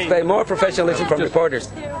expect more professionalism from reporters.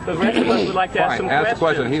 The rest of us would like to ask some questions. Ask the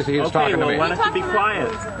question. He's talking to me. Why don't you be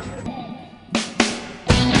quiet?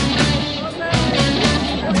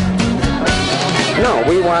 No,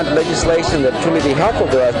 we want legislation that truly be helpful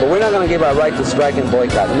to us, but we're not going to give our right to strike and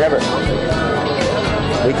boycott. Never.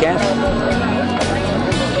 We can't.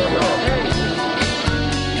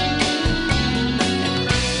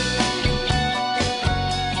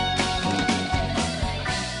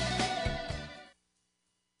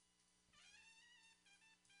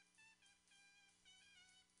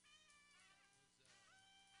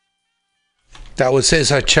 That was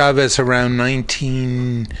Cesar Chavez around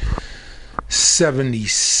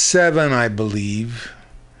 1977, I believe,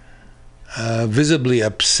 visibly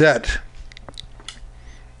upset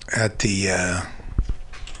at the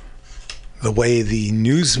way the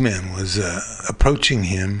newsman was approaching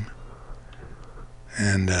him,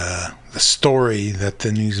 and the story that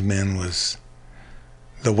the newsman was,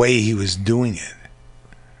 the way he was doing it.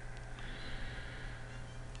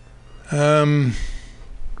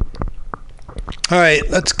 All right,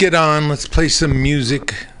 let's get on. Let's play some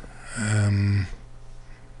music.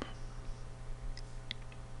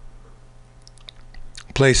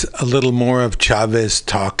 Play a little more of Chavez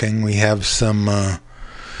talking. We have some...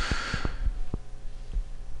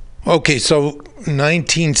 Okay, so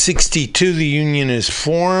 1962, the union is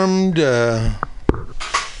formed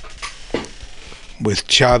with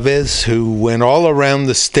Chavez, who went all around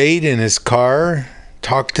the state in his car,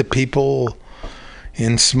 talked to people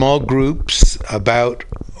in small groups about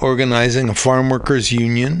organizing a farm workers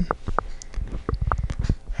union.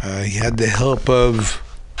 He had the help of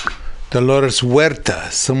Dolores Huerta,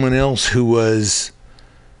 someone else who was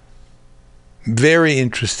very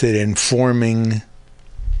interested in forming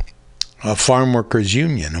a farm workers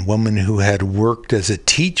union, a woman who had worked as a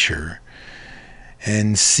teacher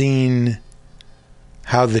and seen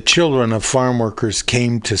how the children of farm workers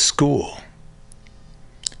came to school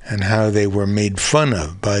and how they were made fun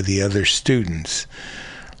of by the other students.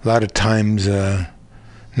 A lot of times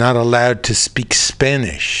not allowed to speak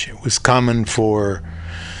Spanish. It was common for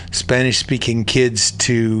Spanish-speaking kids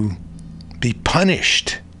to be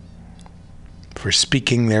punished for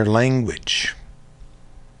speaking their language.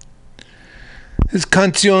 This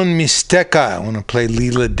Canción Mixteca, I want to play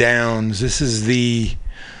Lila Downs. This is the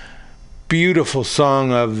beautiful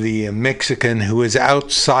song of the Mexican who is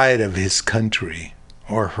outside of his country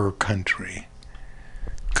or her country.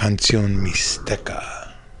 Canción Mixteca.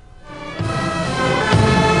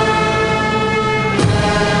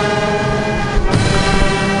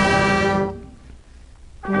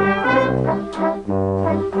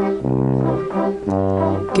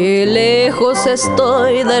 lejos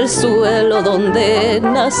estoy del suelo donde he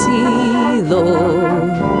nacido.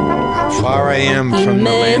 Far I am from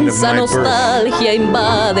the land of Inmensa my birth. nostalgia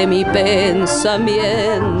invade mi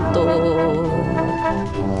pensamiento.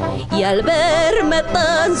 Y al verme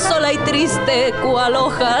tan sola y triste cual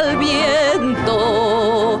hoja al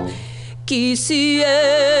viento, quisiera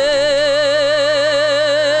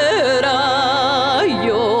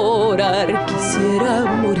llorar, quisiera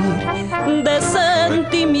morir de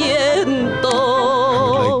sentimiento.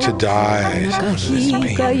 To die of this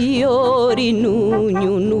pain. Kayori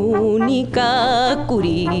nuñu nuni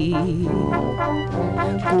kakuri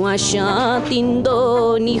Kuasha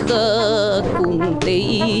tindoni hakunte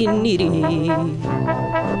iniri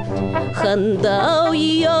Handau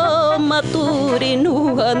yo maturi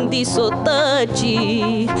nu handi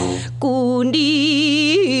sotachi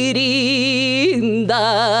Kuniri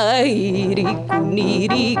dairi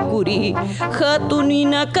kuniri kuri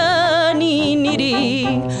Hatunina kaniniri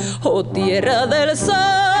Oh tierra del sal,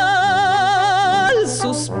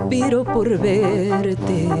 suspiro por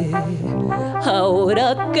verte.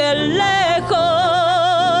 Ahora que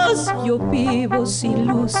lejos yo vivo sin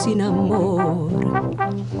luz, sin amor.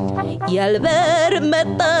 Y al verme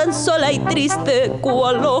tan sola y triste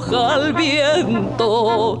cual hoja al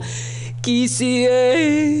viento, quisiera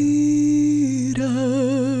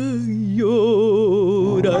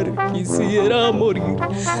llorar, quisiera morir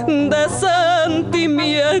de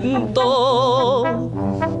sentimiento.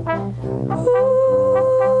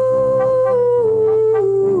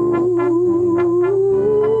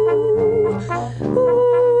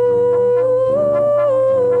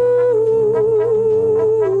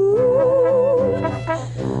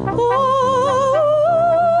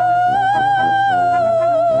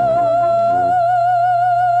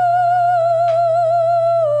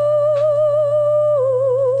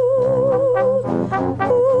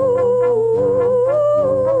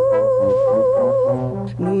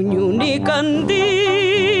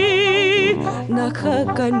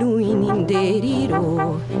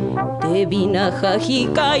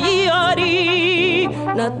 Hikayari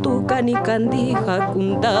natukani kandi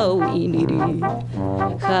hakundau iniri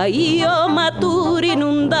hayo maturi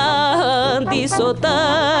nunda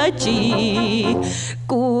disotachi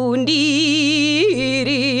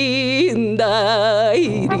kundiri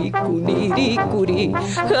ndairi kuniri kuri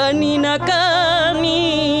hanina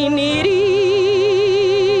kaniniri.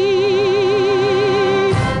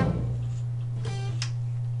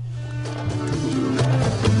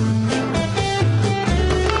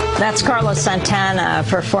 That's Carlos Santana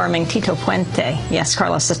performing Tito Puente. Yes,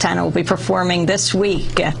 Carlos Santana will be performing this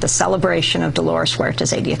week at the celebration of Dolores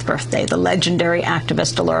Huerta's 80th birthday. The legendary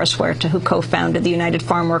activist Dolores Huerta, who co-founded the United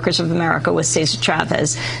Farm Workers of America with Cesar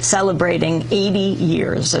Chavez, celebrating 80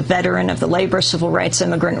 years, a veteran of the labor, civil rights,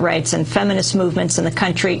 immigrant rights, and feminist movements in the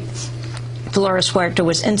country. Dolores Huerta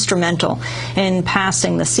was instrumental in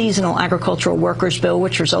passing the Seasonal Agricultural Workers Bill,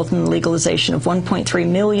 which resulted in the legalization of 1.3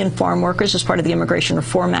 million farm workers as part of the Immigration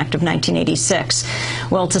Reform Act of 1986.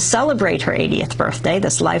 Well, to celebrate her 80th birthday,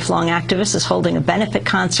 this lifelong activist is holding a benefit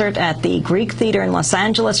concert at the Greek Theater in Los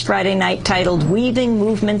Angeles Friday night titled Weaving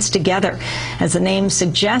Movements Together. As the name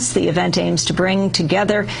suggests, the event aims to bring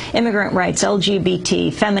together immigrant rights,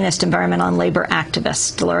 LGBT, feminist, environmental, and labor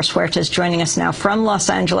activists. Dolores Huerta is joining us now from Los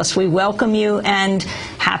Angeles. We welcome you and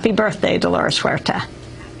happy birthday, Dolores Huerta.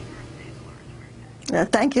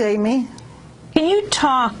 Thank you, Amy. Can you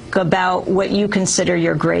talk about what you consider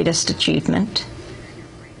your greatest achievement?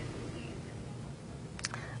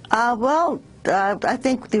 I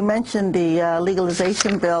think you mentioned the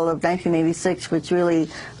legalization bill of 1986, which really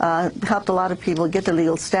helped a lot of people get the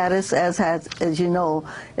legal status, as you know,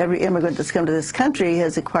 every immigrant that's come to this country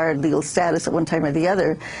has acquired legal status at one time or the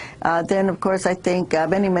other. Then, of course, I think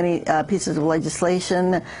many pieces of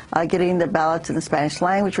legislation, getting the ballots in the Spanish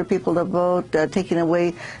language for people to vote, taking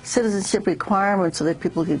away citizenship requirements so that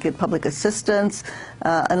people could get public assistance,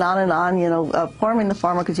 and on, forming the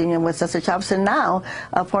Farm Workers Union with Cesar Chavez, and now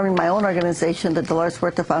forming my own organization, the Dolores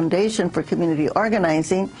Huerta Foundation for Community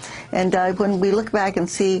Organizing. And when we look back and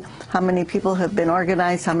see how many people have been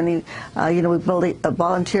organized, how many, we built a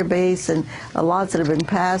volunteer base and laws that have been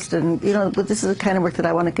passed, and, but this is the kind of work that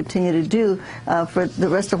I want to continue to do for the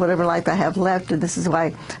rest of whatever life I have left, and this is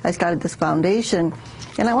why I started this foundation.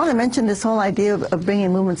 And I want to mention this whole idea of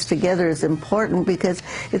bringing movements together is important because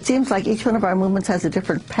it seems like each one of our movements has a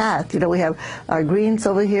different path. We have our Greens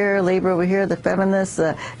over here, labor over here, the feminists,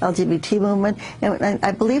 the LGBT movement. And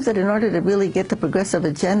I believe that in order to really get the progressive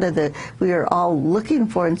agenda that we are all looking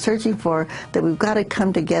for and searching for, that we've got to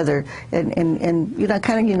come together and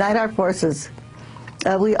kind of unite our forces.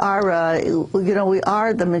 We are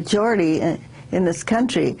the majority in this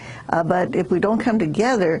country. But if we don't come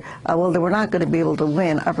together, well, then we're not going to be able to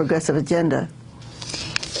win our progressive agenda.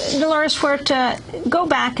 Dolores Huerta, go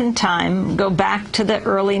back in time, go back to the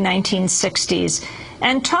early 1960s,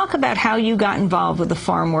 and talk about how you got involved with the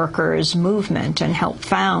farm workers movement and helped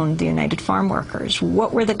found the United Farm Workers.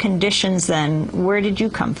 What were the conditions then? Where did you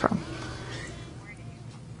come from?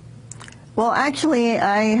 Well, actually,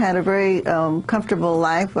 I had a very comfortable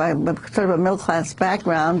life. I have sort of a middle-class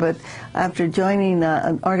background, but after joining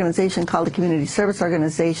an organization called the Community Service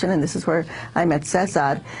Organization, and this is where I met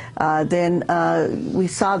Cesar, then we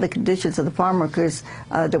saw the conditions of the farm workers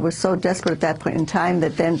that were so desperate at that point in time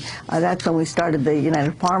that then that's when we started the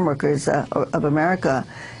United Farm Workers of America.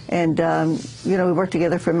 And, you know, we worked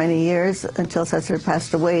together for many years until Cesar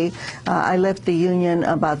passed away. I left the union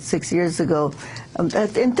about 6 years ago.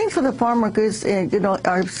 And things for the farm workers, you know,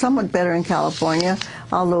 are somewhat better in California,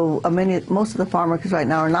 although most of the farm workers right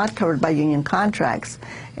now are not covered by union contracts.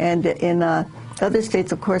 And in other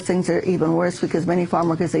states, of course, things are even worse because many farm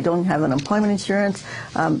workers, they don't have unemployment insurance.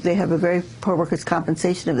 They have a very poor workers'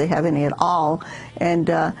 compensation if they have any at all. And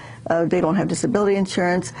they don't have disability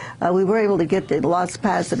insurance. We were able to get the laws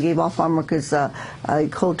passed that gave all farm workers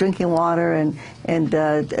cold drinking water and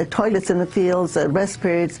toilets in the fields, rest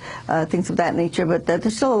periods, things of that nature. But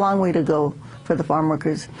there's still a long way to go for the farm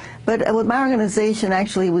workers. But with my organization,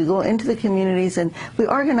 actually, we go into the communities and we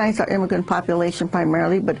organize our immigrant population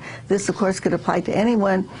primarily, but this, of course, could apply to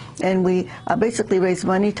anyone. And we basically raise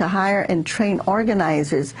money to hire and train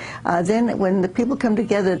organizers. Then when the people come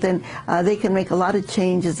together, then they can make a lot of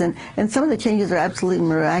changes. And some of the changes are absolutely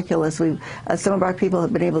miraculous. Some of our people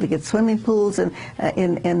have been able to get swimming pools in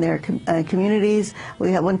their communities.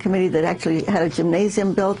 We have one committee that actually had a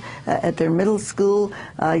gymnasium built at their middle school.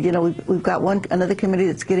 You know, we've got another committee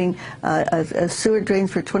that's getting a sewer drain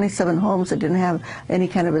for 27 homes that didn't have any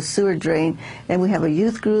kind of a sewer drain. And we have a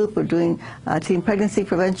youth group. We're doing teen pregnancy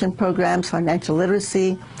prevention programs, financial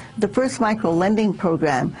literacy, the first micro-lending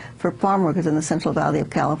program for farm workers in the Central Valley of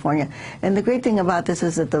California. And the great thing about this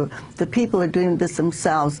is that the people are doing this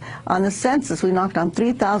themselves. On the census, we knocked on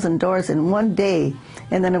 3,000 doors in one day.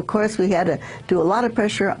 And then, of course, we had to do a lot of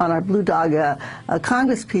pressure on our Blue Dog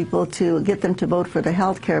Congress people to get them to vote for the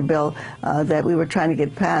health care bill that we were trying to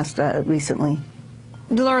get passed recently.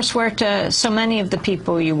 Dolores Huerta, so many of the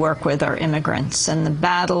people you work with are immigrants, and the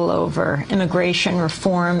battle over immigration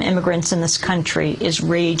reform, immigrants in this country, is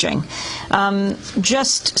raging.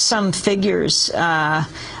 Just some figures on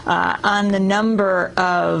the number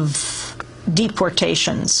of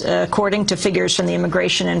deportations. According to figures from the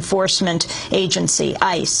Immigration Enforcement Agency,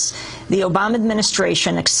 ICE, the Obama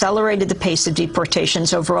administration accelerated the pace of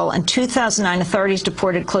deportations overall. In 2009, authorities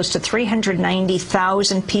deported close to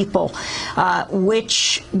 390,000 people,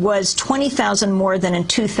 which was 20,000 more than in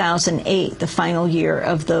 2008, the final year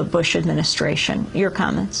of the Bush administration. Your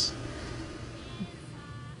comments?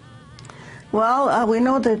 Well, we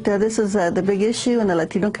know that this is the big issue in the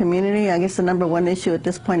Latino community, I guess the #1 issue at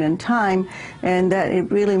this point in time, and that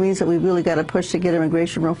it really means that we really got to push to get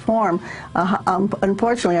immigration reform.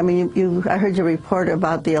 Unfortunately, I mean, I heard your report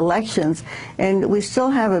about the elections, and we still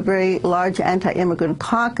have a very large anti-immigrant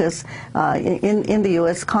caucus in the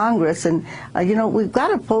U.S. Congress, and you know, we've got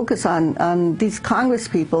to focus on these Congress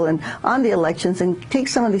people and on the elections and take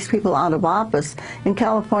some of these people out of office. In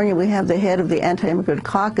California, we have the head of the anti-immigrant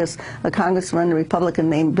caucus, a Congressman, a Republican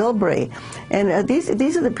named Bill Bray. And these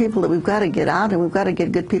are the people that we've got to get out, and we've got to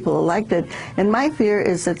get good people elected. And my fear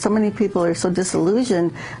is that so many people are so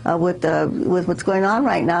disillusioned with what's going on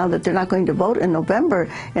right now that they're not going to vote in November.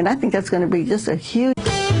 And I think that's going to be just a huge...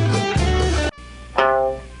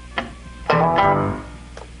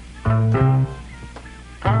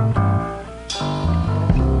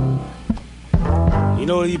 You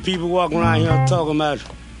know, these people walking around here talking about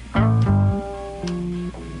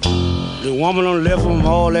the woman done left them,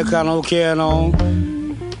 all that kind of carrying on.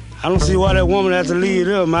 I don't see why that woman has to leave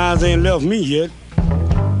her. Mine ain't left me yet.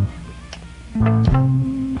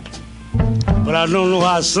 But I don't know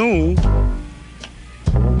how soon.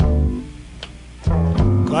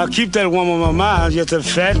 'Cause I keep that woman on my mind just as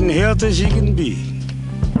fat and healthy as she can be.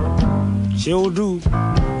 Sure do.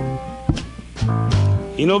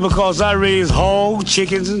 You know, because I raise hogs,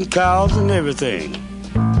 chickens, and cows and everything.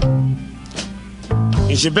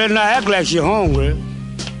 And she better not act like she's hungry.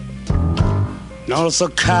 No, it's a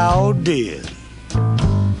cow dead.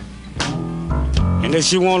 And if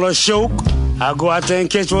she want a choke, I'll go out there and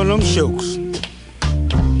catch one of them chokes.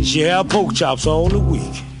 And she have pork chops all the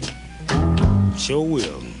week. Sure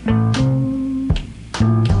will.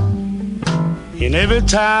 And every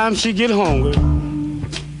time she get hungry,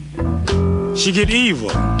 she get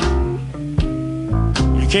evil.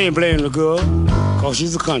 can't blame the girl, cause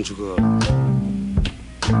she's a country girl.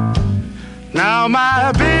 Now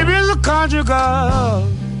my baby's a country girl,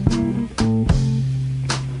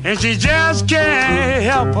 and she just can't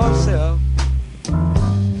help herself.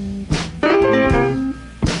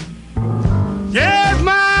 Yes,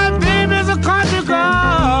 my baby's a country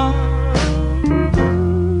girl,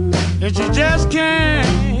 and she just can't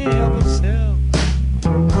help herself.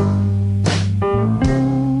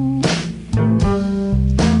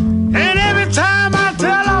 And every time I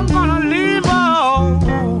tell her I'm gonna leave her,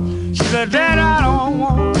 she said, Dad, I don't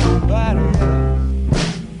want nobody else.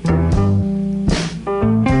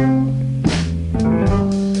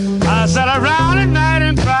 I sat around at night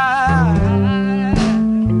and cried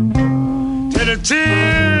till the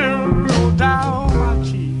tears rolled down my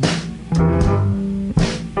cheek.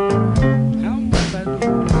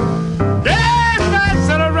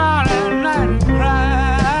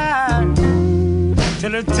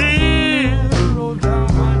 Till the tears roll down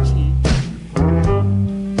my cheek.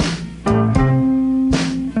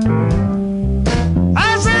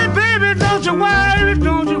 I said, baby, don't you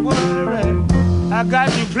worry, I got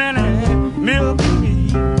you plenty milk in me.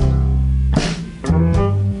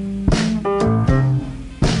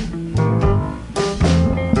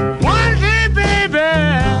 One day, baby,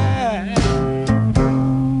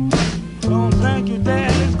 don't think your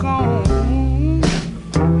dad is gone.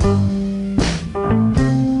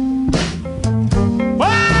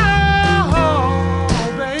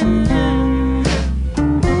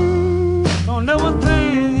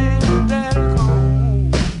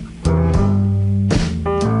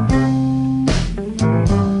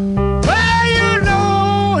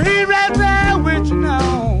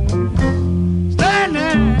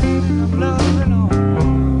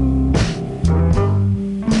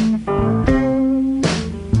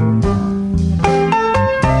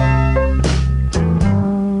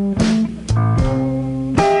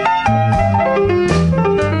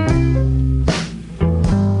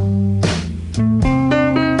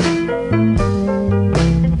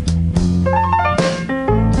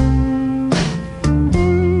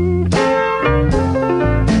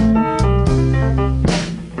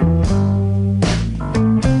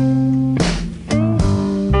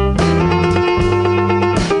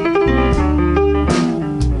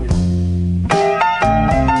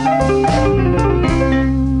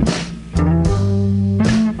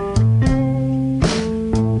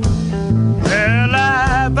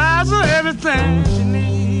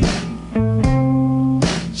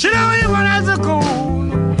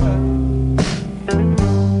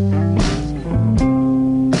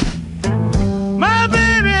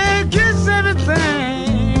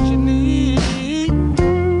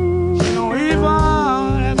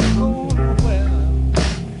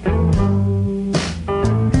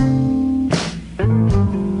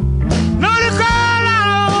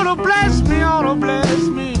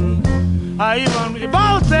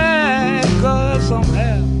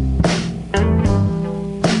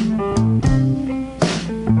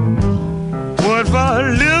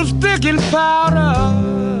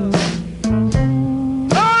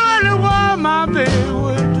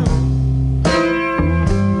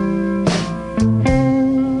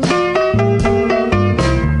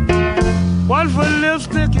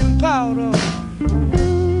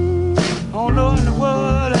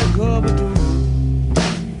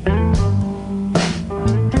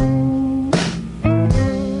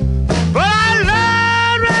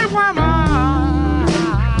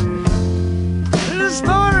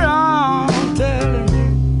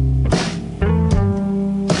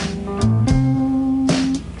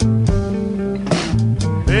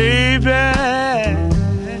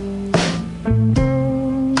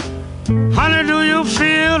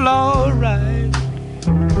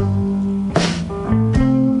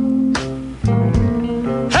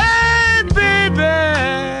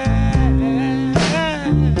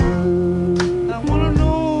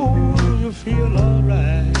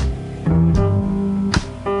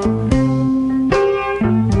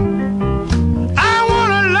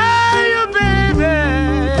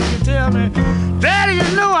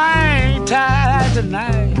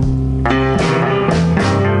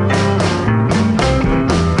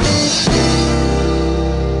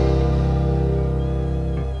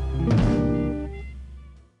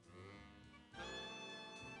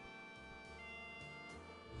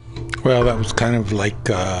 Well, that was kind of like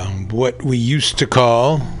what we used to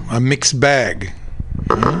call a mixed bag.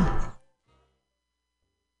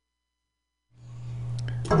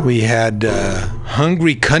 We had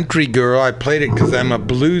Hungry Country Girl. I played it because I'm a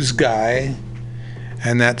blues guy.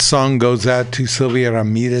 And that song goes out to Sylvia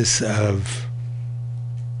Ramirez of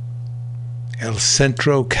El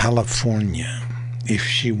Centro, California, if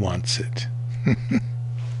she wants it.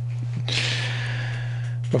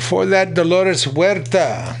 Before that, Dolores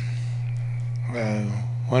Huerta,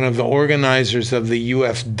 one of the organizers of the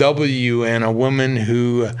UFW, and a woman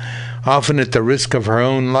who, often at the risk of her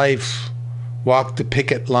own life, walked the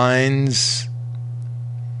picket lines,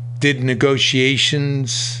 did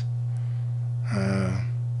negotiations,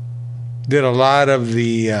 did a lot of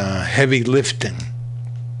the heavy lifting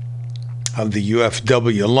of the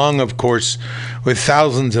UFW, along, of course, with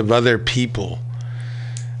thousands of other people.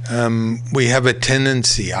 We have a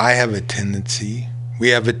tendency, I have a tendency, we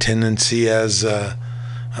have a tendency as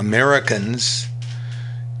Americans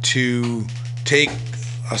to take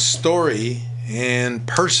a story and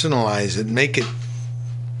personalize it, make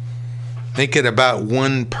it about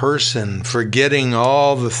one person, forgetting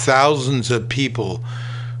all the thousands of people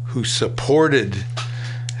who supported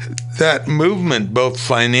that movement, both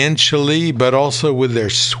financially but also with their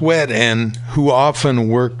sweat, and who often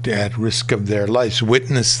worked at risk of their lives.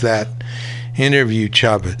 Witness that interview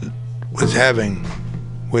Chavez was having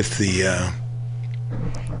with the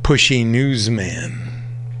pushy newsman.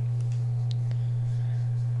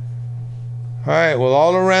 All right, well,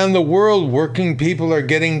 all around the world, working people are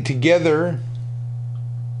getting together.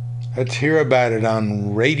 Let's hear about it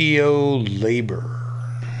on Radio Labor.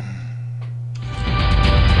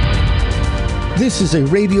 This is a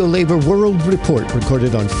Radio Labor World Report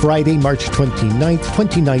recorded on Friday, March 29th,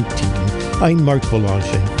 2019. I'm Mark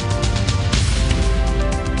Boulanger.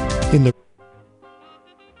 In the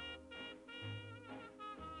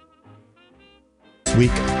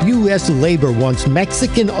week, U.S. labor wants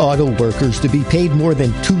Mexican auto workers to be paid more than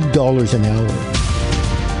 $2 an hour.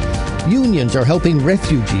 Unions are helping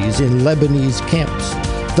refugees in Lebanese camps.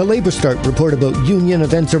 The Labor Start report about union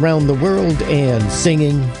events around the world and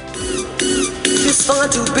singing. It's fun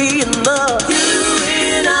to be in love.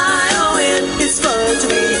 U-N-I-O-N. It's fun to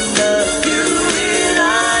be in love.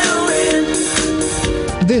 U-N-I-O-N.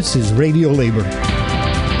 This is Radio Labor.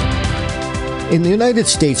 In the United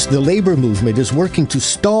States, the labor movement is working to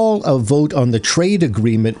stall a vote on the trade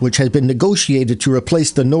agreement which has been negotiated to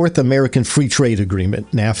replace the North American Free Trade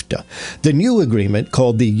Agreement, NAFTA. The new agreement,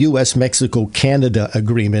 called the U.S.-Mexico-Canada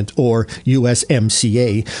Agreement, or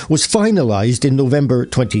USMCA, was finalized in November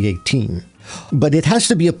 2018. But it has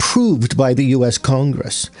to be approved by the U.S.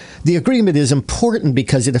 Congress. The agreement is important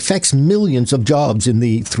because it affects millions of jobs in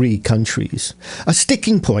the three countries. A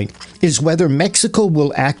sticking point is whether Mexico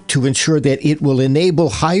will act to ensure that it will enable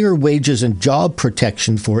higher wages and job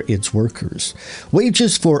protection for its workers.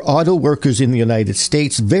 Wages for auto workers in the United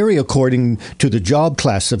States vary according to the job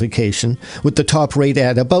classification, with the top rate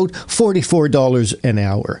at about $44 an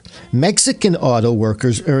hour. Mexican auto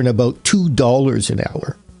workers earn about $2 an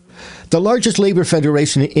hour. The largest labor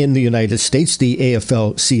federation in the United States, the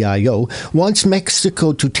AFL-CIO, wants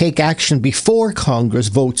Mexico to take action before Congress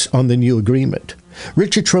votes on the new agreement.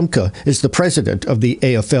 Richard Trumka is the president of the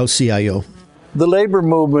AFL-CIO. The labor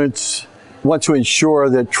movements want to ensure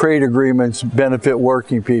that trade agreements benefit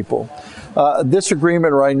working people. This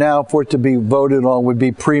agreement right now, for it to be voted on, would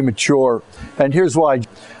be premature. And here's why.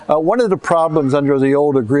 One of the problems under the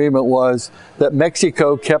old agreement was that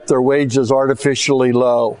Mexico kept their wages artificially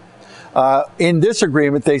low. In this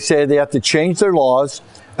agreement, they say they have to change their laws,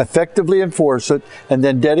 effectively enforce it, and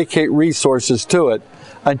then dedicate resources to it.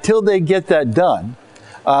 Until they get that done,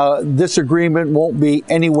 this agreement won't be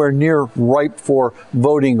anywhere near ripe for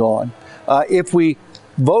voting on. If we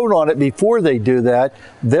vote on it before they do that,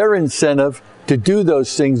 their incentive to do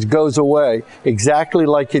those things goes away, exactly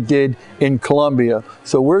like it did in Colombia.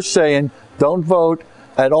 So we're saying don't vote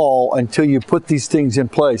at all until you put these things in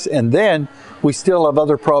place. And then we still have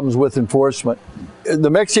other problems with enforcement.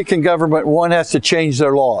 The Mexican government, one, has to change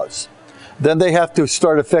their laws. Then they have to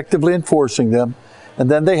start effectively enforcing them.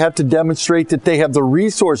 And then they have to demonstrate that they have the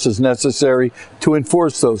resources necessary to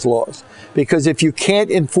enforce those laws. Because if you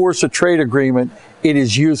can't enforce a trade agreement, it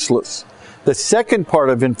is useless. The second part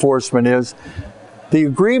of enforcement is the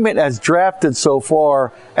agreement as drafted so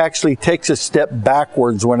far actually takes a step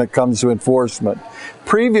backwards when it comes to enforcement.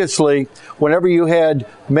 Previously, whenever you had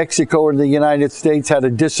Mexico or the United States had a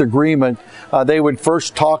disagreement, they would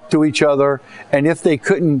first talk to each other, and if they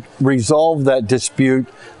couldn't resolve that dispute,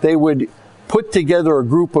 they would put together a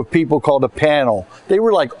group of people called a panel. They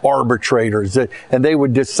were like arbitrators, and they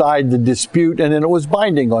would decide the dispute, and then it was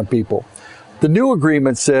binding on people. The new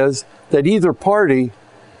agreement says that either party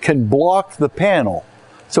can block the panel.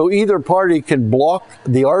 So either party can block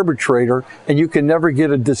the arbitrator and you can never get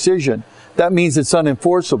a decision. That means it's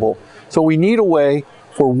unenforceable. So we need a way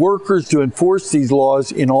for workers to enforce these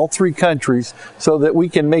laws in all three countries so that we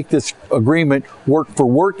can make this agreement work for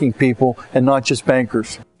working people and not just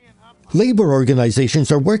bankers. Labor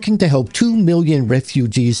organizations are working to help 2 million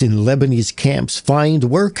refugees in Lebanese camps find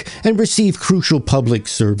work and receive crucial public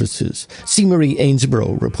services. C. Marie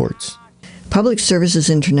Ainsborough reports. Public Services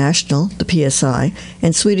International, the PSI,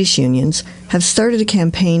 and Swedish unions have started a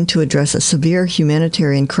campaign to address a severe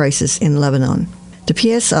humanitarian crisis in Lebanon. The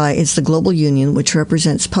PSI is the global union which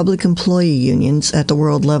represents public employee unions at the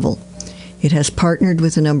world level. It has partnered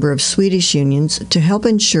with a number of Swedish unions to help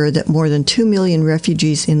ensure that more than 2 million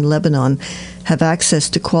refugees in Lebanon have access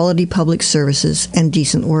to quality public services and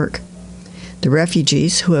decent work. The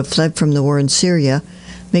refugees, who have fled from the war in Syria,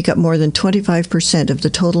 make up more than 25% of the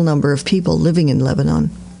total number of people living in Lebanon.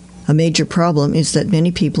 A major problem is that many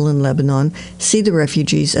people in Lebanon see the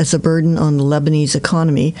refugees as a burden on the Lebanese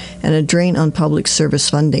economy and a drain on public service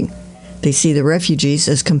funding. They see the refugees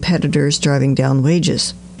as competitors driving down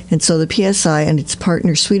wages. And so the PSI and its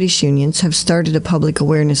partner Swedish unions have started a public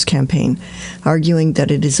awareness campaign, arguing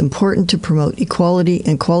that it is important to promote equality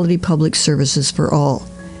and quality public services for all.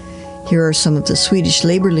 Here are some of the Swedish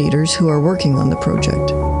labor leaders who are working on the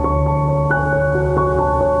project.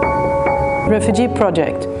 The Refugee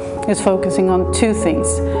Project is focusing on two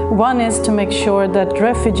things. One is to make sure that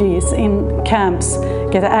refugees in camps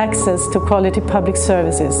get access to quality public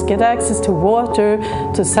services, get access to water,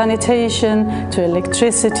 to sanitation, to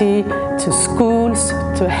electricity, to schools,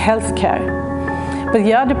 to healthcare. But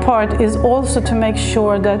the other part is also to make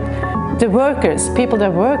sure that the workers, people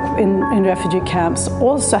that work in refugee camps,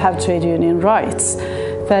 also have trade union rights,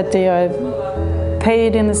 that they are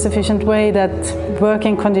paid in a sufficient way, that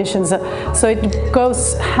working conditions, so it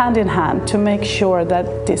goes hand in hand to make sure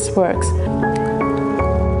that this works.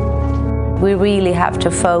 We really have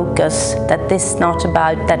to focus that this is not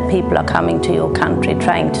about that people are coming to your country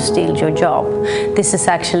trying to steal your job. This is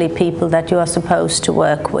actually people that you are supposed to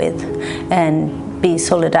work with and be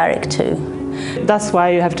solidaric to. That's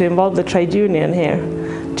why you have to involve the trade union here,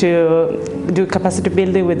 to do capacity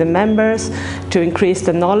building with the members, to increase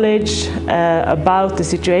the knowledge about the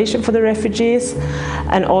situation for the refugees,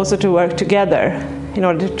 and also to work together in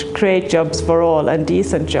order to create jobs for all and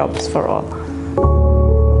decent jobs for all.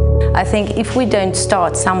 I think if we don't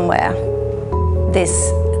start somewhere, this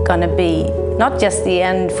is going to be not just the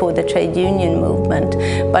end for the trade union movement,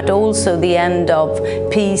 but also the end of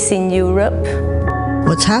peace in Europe.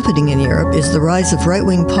 What's happening in Europe is the rise of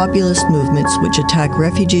right-wing populist movements which attack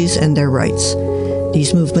refugees and their rights.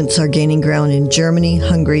 These movements are gaining ground in Germany,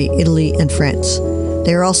 Hungary, Italy, and France.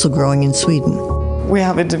 They are also growing in Sweden. We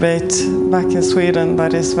have a debate back in Sweden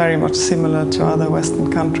that is very much similar to other Western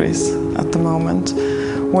countries at the moment,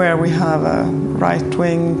 where we have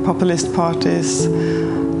right-wing populist parties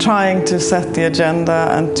trying to set the agenda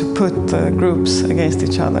and to put groups against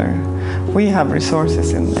each other. We have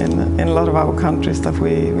resources in a lot of our countries that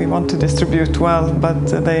we want to distribute well, but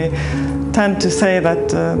they tend to say that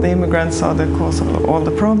the immigrants are the cause of all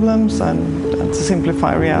the problems and to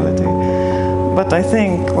simplify reality. But I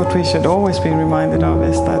think what we should always be reminded of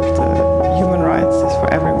is that human rights is for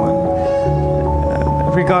everyone,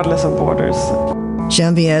 regardless of borders.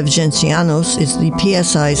 Genevieve Gencianos is the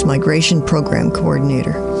PSI's Migration Program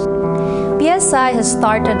Coordinator. PSI has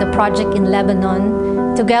started the project in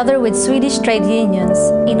Lebanon together with Swedish trade unions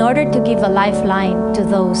in order to give a lifeline to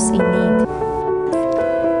those in need.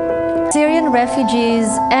 Syrian refugees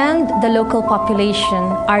and the local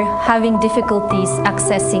population are having difficulties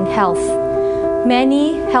accessing health.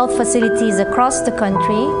 Many health facilities across the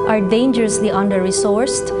country are dangerously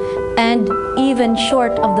under-resourced and even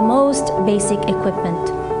short of the most basic equipment.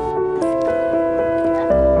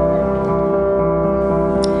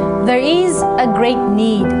 There is a great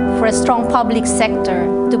need for a strong public sector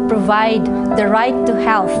to provide the right to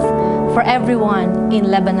health for everyone in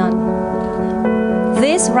Lebanon.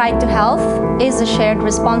 This right to health is a shared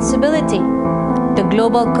responsibility. The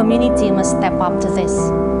global community must step up to this.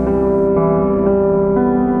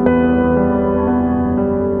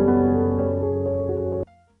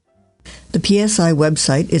 The PSI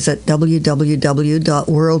website is at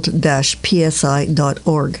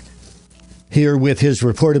www.world-psi.org. Here with his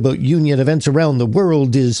report about union events around the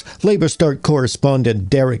world is Labour Start correspondent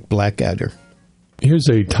Derek Blackadder. Here's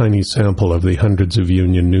a tiny sample of the hundreds of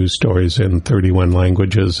union news stories in 31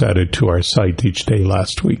 languages added to our site each day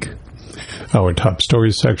last week. Our top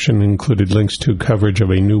stories section included links to coverage of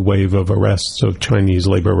a new wave of arrests of Chinese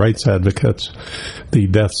labor rights advocates, the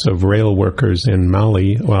deaths of rail workers in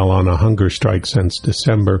Mali while on a hunger strike since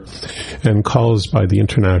December, and calls by the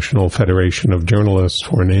International Federation of Journalists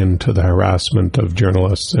for an end to the harassment of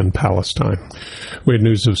journalists in Palestine. We had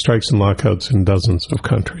news of strikes and lockouts in dozens of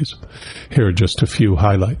countries. Here are just a few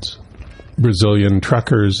highlights. Brazilian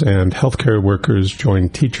truckers and healthcare workers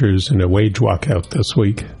joined teachers in a wage walkout this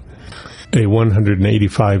week. A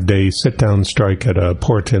 185-day sit-down strike at a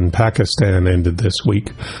port in Pakistan ended this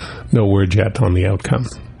week. No word yet on the outcome.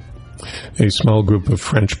 A small group of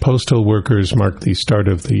French postal workers marked the start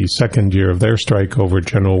of the second year of their strike over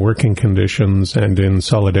general working conditions and in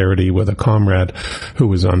solidarity with a comrade who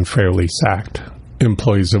was unfairly sacked.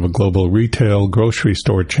 Employees of a global retail grocery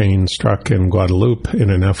store chain struck in Guadeloupe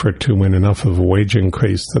in an effort to win enough of a wage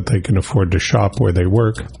increase that they can afford to shop where they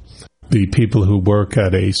work. The people who work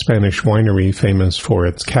at a Spanish winery famous for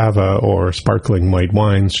its cava, or sparkling white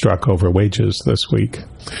wine, struck over wages this week.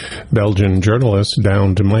 Belgian journalists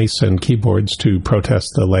downed mice and keyboards to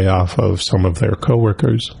protest the layoff of some of their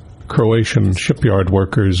co-workers. Croatian shipyard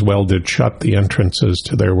workers welded shut the entrances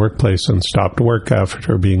to their workplace and stopped work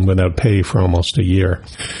after being without pay for almost a year.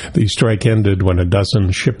 The strike ended when a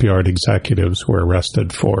dozen shipyard executives were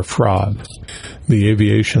arrested for fraud. The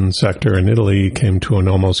aviation sector in Italy came to an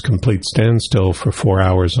almost complete standstill for 4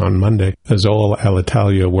 hours on Monday, as all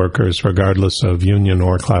Alitalia workers, regardless of union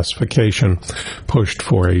or classification, pushed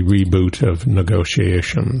for a reboot of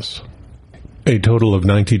negotiations. A total of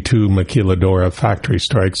 92 maquiladora factory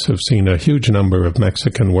strikes have seen a huge number of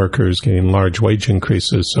Mexican workers gain large wage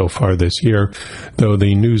increases so far this year, though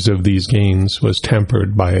the news of these gains was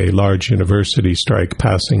tempered by a large university strike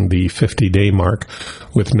passing the 50-day mark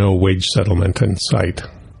with no wage settlement in sight.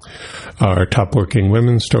 Our top working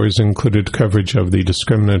women's stories included coverage of the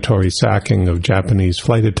discriminatory sacking of Japanese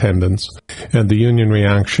flight attendants and the union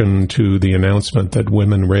reaction to the announcement that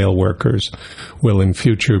women rail workers will in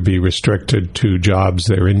future be restricted to jobs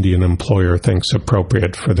their Indian employer thinks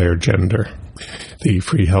appropriate for their gender. The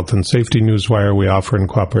free health and safety newswire we offer in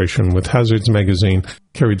cooperation with Hazards magazine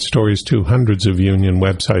carried stories to hundreds of union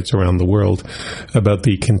websites around the world about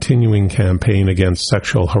the continuing campaign against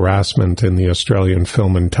sexual harassment in the Australian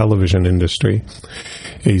film and television industry,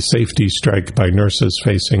 a safety strike by nurses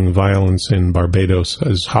facing violence in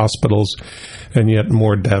Barbados' hospitals, and yet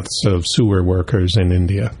more deaths of sewer workers in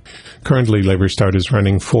India. Currently, Labour Start is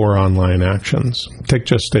running 4 online actions. Take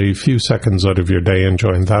just a few seconds out of your day and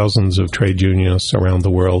join thousands of trade unionists around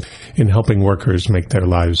the world in helping workers make their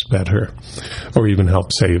lives better, or even help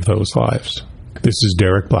save those lives. This is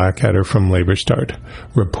Derek Blackadder from Labour Start,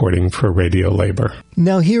 reporting for Radio Labour.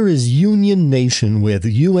 Now here is Union Nation with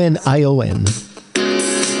UNION.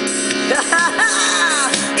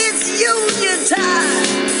 It's union time.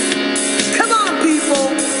 Come on,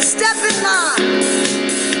 people, step in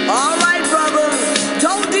line. All right, brother,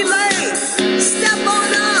 don't delay. Step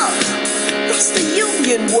on up. It's the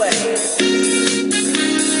union way.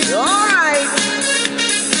 All right.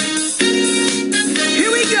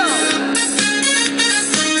 Here we go.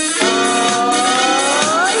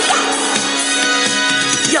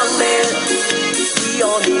 Young man, we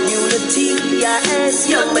all need unity. Yes,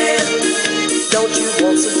 young man, don't you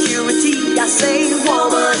want security? I say,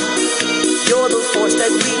 woman, you're the force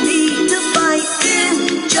that we need to fight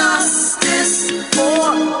injustice for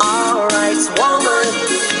our rights. Woman,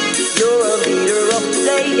 you're a leader of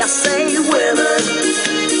today. I say, women,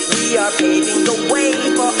 we are paving the way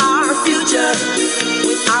for our future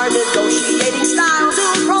with our negotiating style to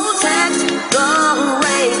protect the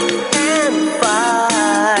rank and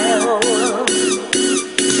file.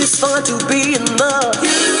 It's fun to be in love.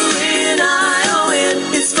 UNION.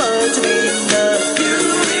 It's fun to be in love.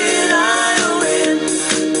 UNION.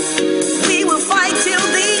 We will fight till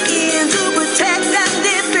the end to protect and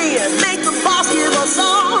defend. Make the boss give us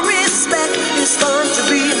all respect. It's fun to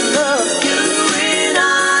be in love.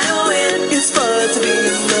 UNION. It's fun to be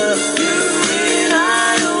in love.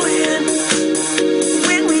 UNION.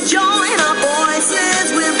 When we join our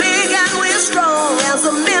voices, we're big and we're strong. As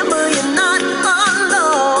a member, you're not alone.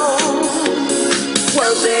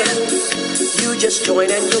 Well then, you just join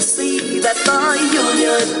and you'll see that the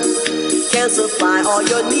union can supply all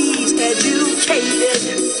your needs. Educated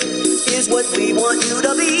is what we want you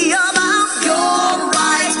to be about. Your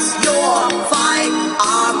rights, your fight,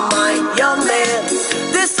 our might. Young man,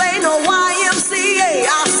 this ain't no YMCA.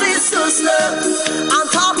 I say, sister, I'm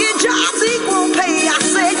talking jobs, equal pay. I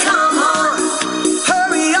say, come on,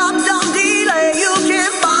 hurry up, don't delay. You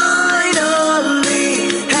can finally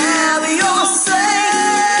have your say.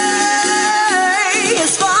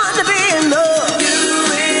 It's fun to be in love.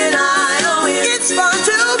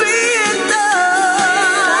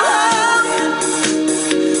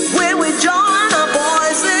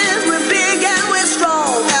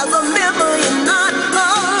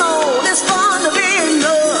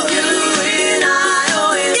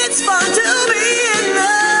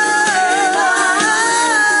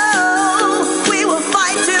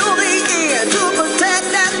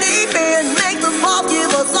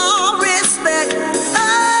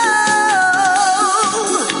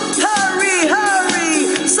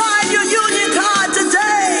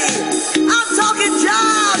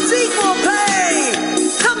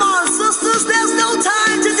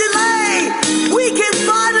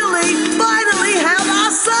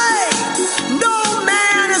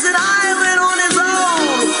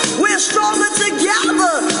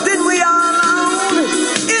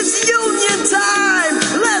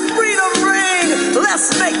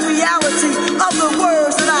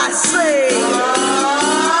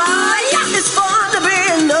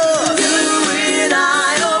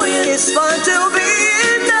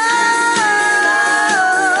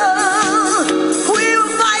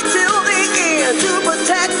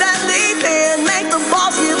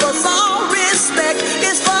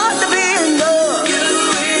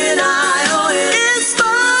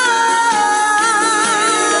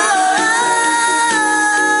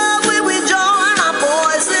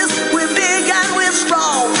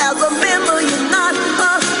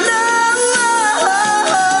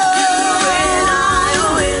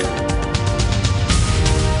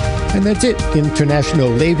 And that's it. International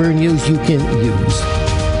labor news you can use.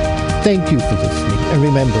 Thank you for listening. And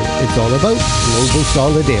remember, it's all about global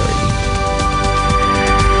solidarity.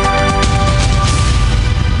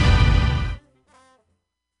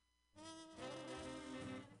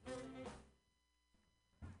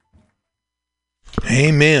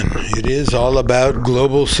 Amen. It is all about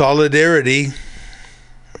global solidarity.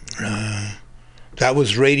 That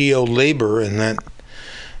was Radio Labor, and that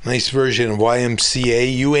nice version of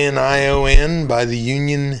YMCA, UNION, by the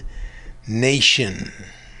Union Nation.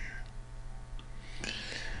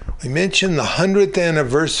 We mentioned the 100th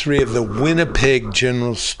anniversary of the Winnipeg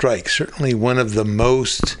General Strike, certainly one of the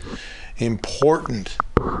most important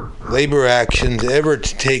labor actions ever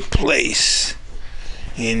to take place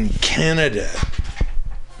in Canada.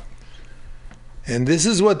 And this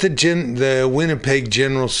is what the Winnipeg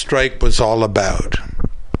General Strike was all about.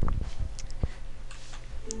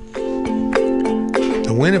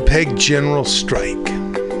 The Winnipeg General Strike.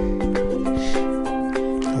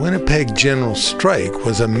 The Winnipeg General Strike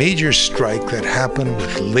was a major strike that happened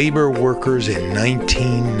with labor workers in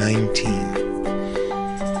 1919.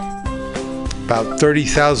 About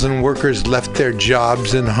 30,000 workers left their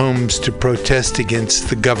jobs and homes to protest against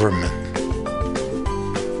the government.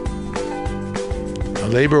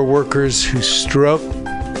 Labor workers who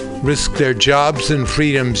risked their jobs and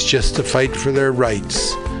freedoms just to fight for their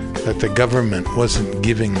rights that the government wasn't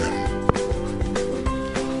giving them.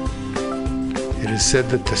 It is said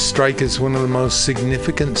that the strike is one of the most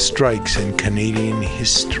significant strikes in Canadian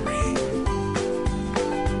history.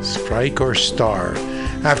 Strike or starve.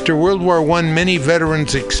 After World War I, many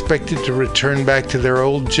veterans expected to return back to their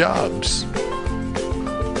old jobs.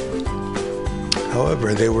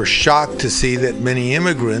 However, they were shocked to see that many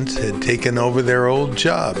immigrants had taken over their old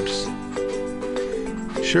jobs.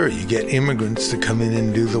 Sure, you get immigrants to come in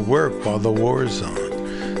and do the work while the war is on.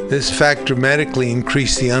 This fact dramatically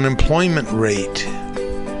increased the unemployment rate.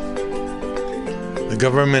 The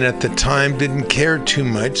government at the time didn't care too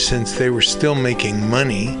much since they were still making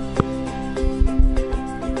money.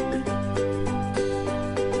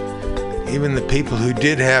 Even the people who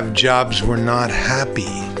did have jobs were not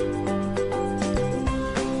happy.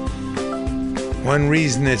 One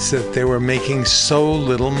reason is that they were making so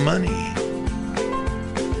little money.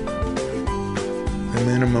 The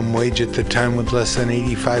minimum wage at the time was less than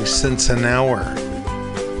 85 cents an hour.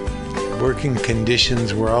 Working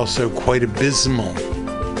conditions were also quite abysmal.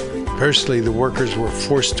 Firstly, the workers were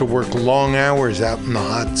forced to work long hours out in the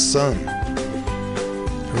hot sun.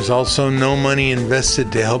 There was also no money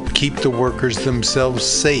invested to help keep the workers themselves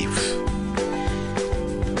safe.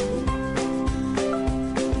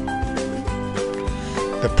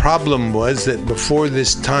 The problem was that before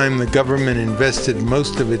this time, the government invested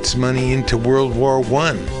most of its money into World War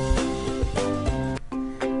I.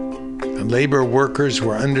 The labor workers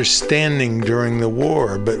were understanding during the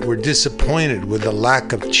war, but were disappointed with the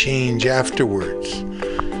lack of change afterwards,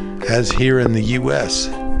 as here in the U.S.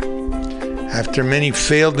 After many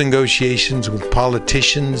failed negotiations with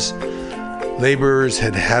politicians, laborers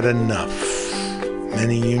had had enough.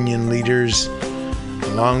 Many union leaders,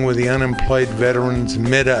 along with the unemployed veterans,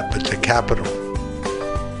 met up at the Capitol.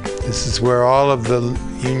 This is where all of the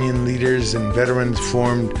union leaders and veterans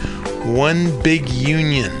formed one big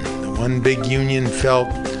union. The one big union felt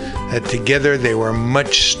that together they were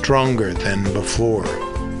much stronger than before.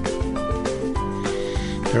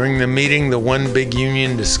 During the meeting, the one big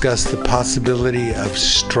union discussed the possibility of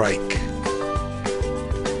strike.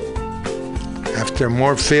 After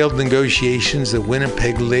more failed negotiations, the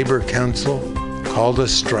Winnipeg Labor Council called a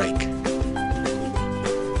strike.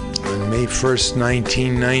 On May 1st,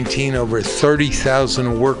 1919, over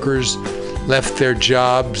 30,000 workers left their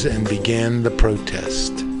jobs and began the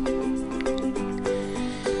protest.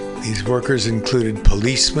 These workers included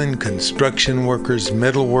policemen, construction workers,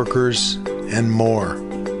 metal workers, and more.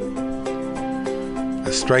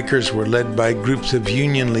 The strikers were led by groups of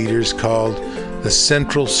union leaders called the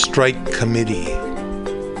Central Strike Committee.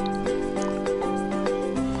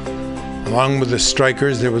 Along with the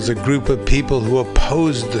strikers, there was a group of people who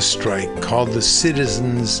opposed the strike called the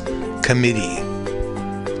Citizens Committee,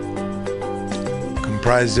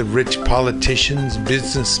 comprised of rich politicians,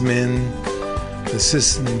 businessmen. The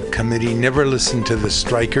Citizens Committee never listened to the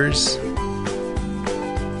strikers.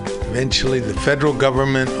 Eventually, the federal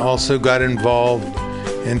government also got involved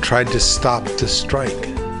and tried to stop the strike.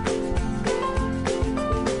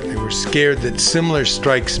 They were scared that similar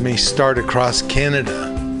strikes may start across Canada.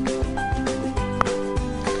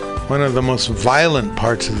 One of the most violent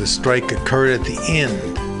parts of the strike occurred at the end.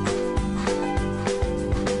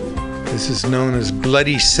 This is known as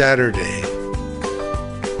Bloody Saturday.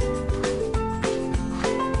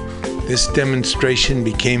 This demonstration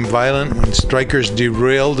became violent when strikers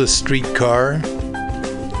derailed a streetcar.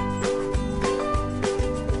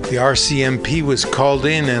 The RCMP was called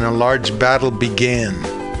in and a large battle began.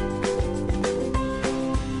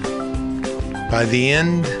 By the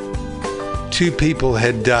end, 2 people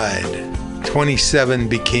had died, 27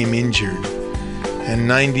 became injured, and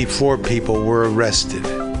 94 people were arrested.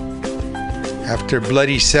 After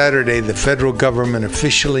Bloody Saturday, the federal government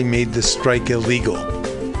officially made the strike illegal.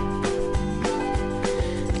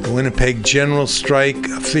 The Winnipeg General Strike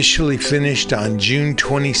officially finished on June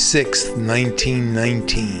 26,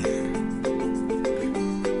 1919.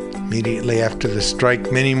 Immediately after the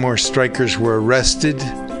strike, many more strikers were arrested. For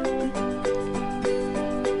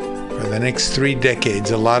the next 3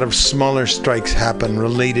 decades, a lot of smaller strikes happened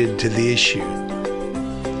related to the issue.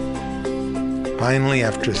 Finally,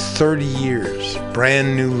 after 30 years,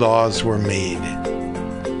 brand new laws were made.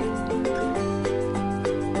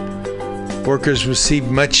 Workers received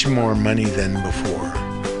much more money than before.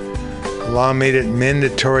 The law made it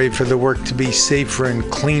mandatory for the work to be safer and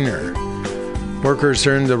cleaner. Workers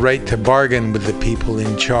earned the right to bargain with the people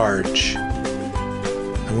in charge.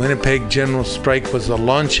 The Winnipeg General Strike was the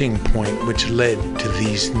launching point which led to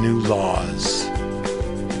these new laws.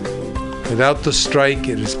 Without the strike,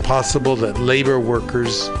 it is possible that labor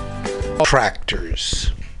workers, contractors,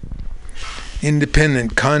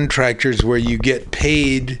 independent contractors where you get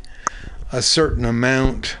paid a certain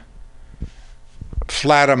amount,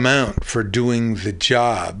 flat amount for doing the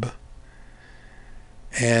job,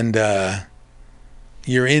 and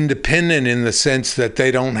you're independent in the sense that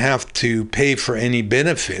they don't have to pay for any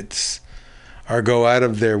benefits or go out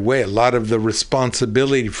of their way. A lot of the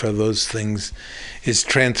responsibility for those things is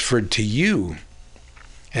transferred to you.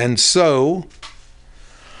 And so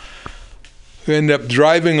you end up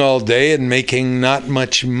driving all day and making not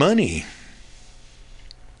much money.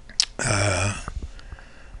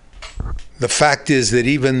 The fact is that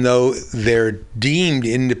even though they're deemed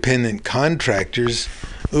independent contractors,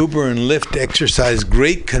 Uber and Lyft exercise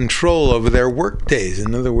great control over their work days.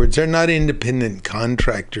 In other words, they're not independent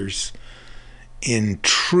contractors in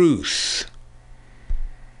truth.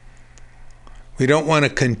 We don't want to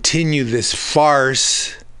continue this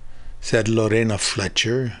farce, said Lorena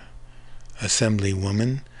Fletcher,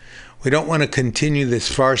 Assemblywoman. We don't want to continue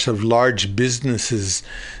this farce of large businesses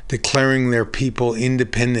declaring their people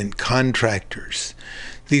independent contractors.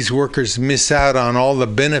 These workers miss out on all the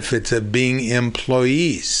benefits of being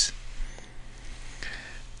employees.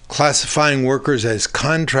 Classifying workers as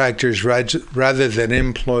contractors rather than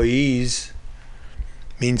employees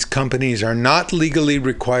means companies are not legally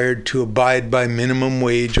required to abide by minimum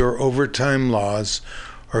wage or overtime laws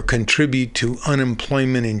or contribute to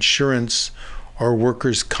unemployment insurance or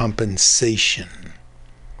workers' compensation.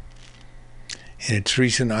 In its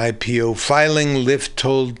recent IPO filing, Lyft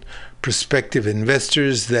told prospective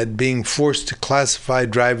investors that being forced to classify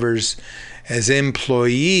drivers as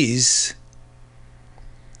employees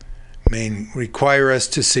may require us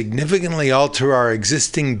to significantly alter our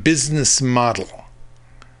existing business model,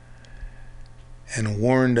 and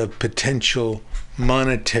warned of potential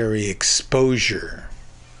monetary exposure.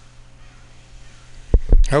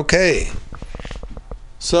 Okay.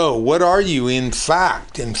 So, what are you in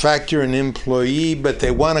fact? In fact, you're an employee, but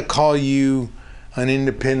they want to call you an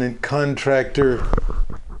independent contractor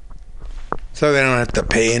so they don't have to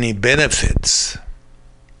pay any benefits.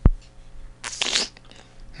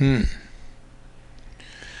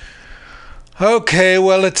 Okay,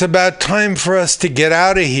 well, it's about time for us to get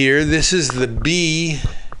out of here. This is the B,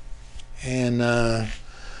 and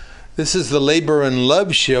this is the Labor and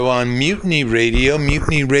Love Show on Mutiny Radio.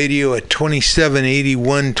 Mutiny Radio at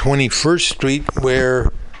 2781 21st Street, where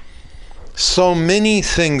so many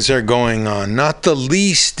things are going on. Not the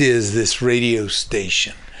least is this radio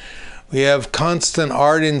station. We have constant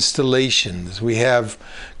art installations. We have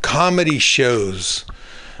comedy shows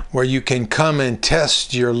where you can come and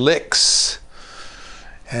test your licks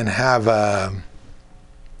and have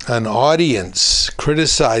an audience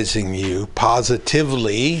criticizing you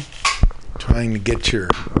positively, trying to get your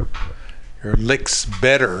licks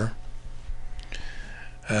better.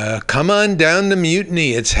 Come on down to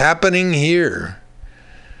Mutiny. It's happening here.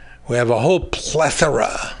 We have a whole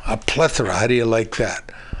plethora, how do you like that,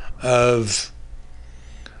 of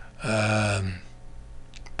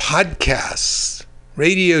podcasts,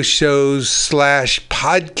 radio shows /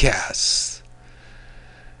 podcasts.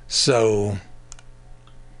 So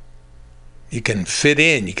you can fit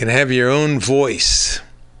in. You can have your own voice.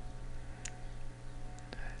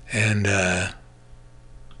 And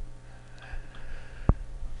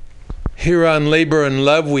here on Labor and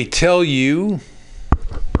Love, we tell you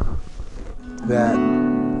that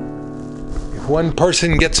if one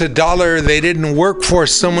person gets $1 they didn't work for,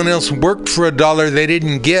 someone else worked for $1 they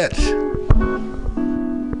didn't get.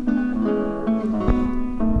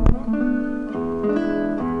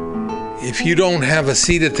 If you don't have a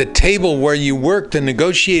seat at the table where you work, the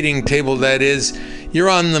negotiating table that is, you're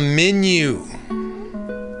on the menu.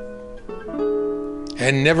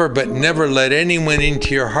 And never let anyone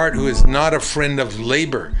into your heart who is not a friend of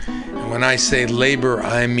labor. And when I say labor,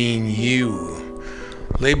 I mean you.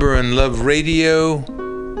 Labor and Love Radio,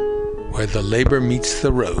 where the labor meets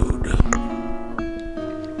the road.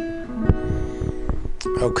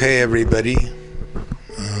 Okay, everybody.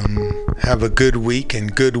 Have a good week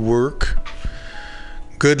and good work.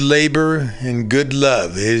 Good labor and good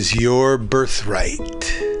love is your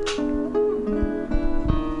birthright.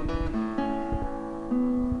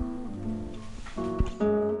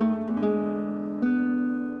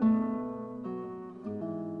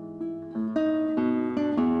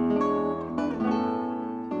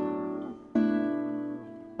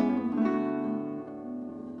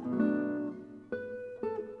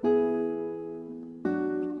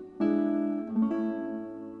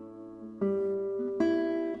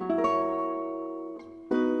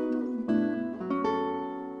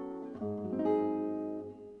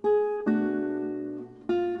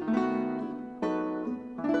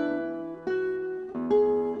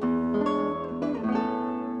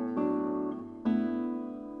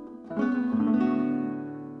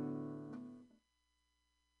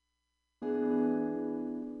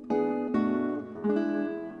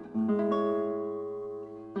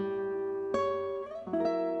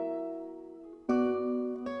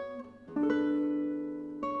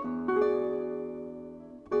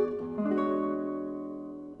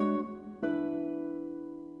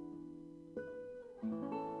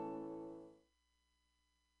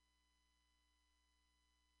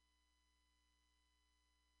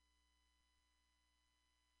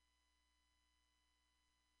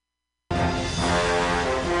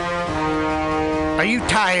 Are you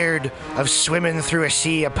tired of swimming through a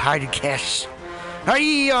sea of podcasts? Are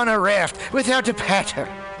ye on a raft without a paddle?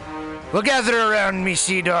 Well, gather around me,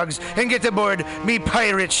 sea dogs, and get aboard me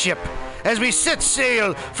pirate ship as we set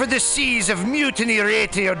sail for the seas of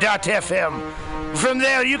MutinyRadio.fm. From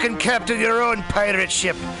there, you can captain your own pirate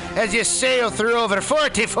ship as you sail through over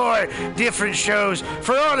 44 different shows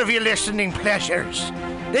for all of your listening pleasures.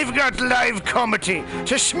 They've got live comedy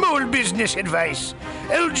to small business advice,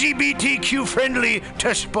 LGBTQ friendly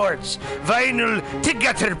to sports, vinyl to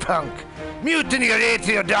gutter punk.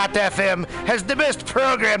 MutinyRadio.fm has the best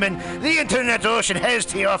programming the internet ocean has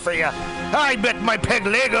to offer you. I bet my peg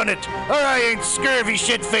leg on it, or I ain't scurvy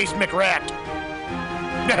shit-faced McRat.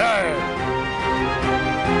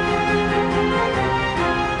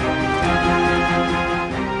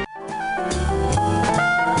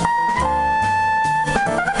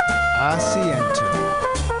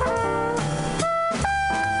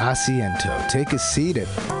 Asiento. Take a seat at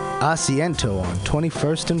Asiento on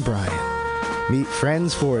 21st and Bryant. Meet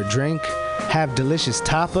friends for a drink, have delicious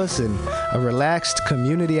tapas, and a relaxed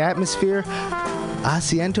community atmosphere.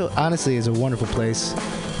 Asiento, honestly, is a wonderful place.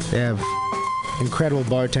 They have incredible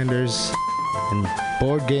bartenders and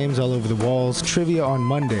board games all over the walls, trivia on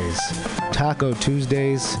Mondays, Taco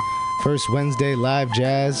Tuesdays, First Wednesday live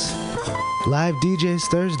jazz, live DJs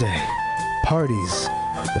Thursday, parties.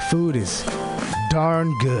 The food is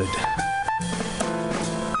darn good.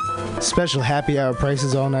 Special happy hour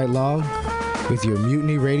prices all night long with your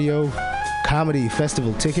Mutiny Radio Comedy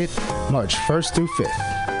Festival ticket March 1st through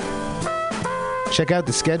 5th. Check out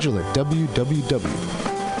the schedule at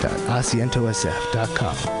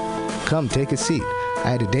www.asientosf.com. Come take a seat. I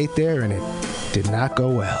had a date there and it did not go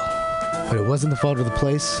well. But it wasn't the fault of the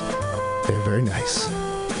place. They're very nice.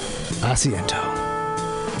 Asiento.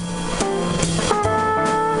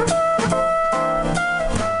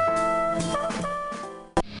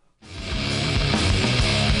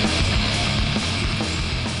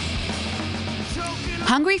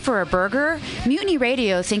 Hungry for a burger? Mutiny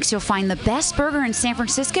Radio thinks you'll find the best burger in San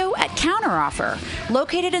Francisco at Counteroffer,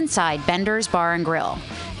 located inside Bender's Bar and Grill.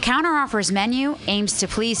 Counteroffer's menu aims to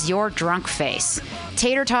please your drunk face.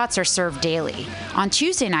 Tater tots are served daily. On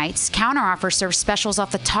Tuesday nights, Counteroffer serves specials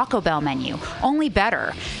off the Taco Bell menu, only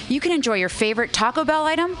better. You can enjoy your favorite Taco Bell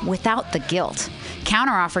item without the guilt.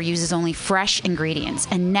 Counteroffer uses only fresh ingredients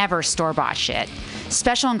and never store-bought shit.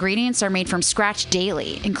 Special ingredients are made from scratch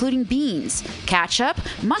daily, including beans, ketchup,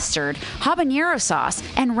 mustard, habanero sauce,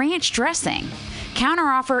 and ranch dressing.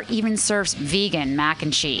 Counteroffer even serves vegan mac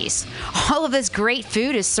and cheese. All of this great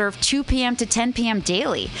food is served 2 p.m. to 10 p.m.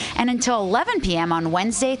 daily and until 11 p.m. on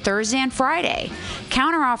Wednesday, Thursday, and Friday.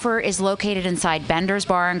 Counteroffer is located inside Bender's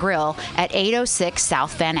Bar and Grill at 806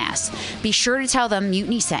 South Van Ness. Be sure to tell them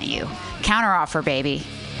Mutiny sent you. Counteroffer, baby.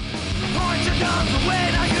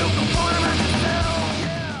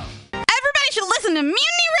 Everybody should listen to Mutiny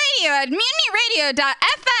Radio at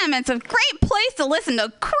MutinyRadio.fm. It's a great place to listen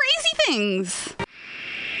to crazy things.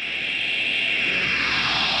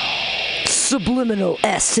 Subliminal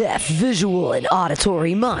SF visual and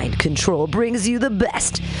auditory mind control brings you the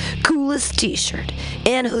best, coolest t-shirt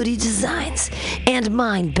and hoodie designs and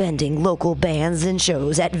mind-bending local bands and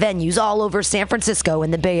shows at venues all over San Francisco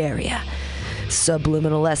and the Bay Area.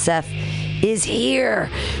 Subliminal SF is here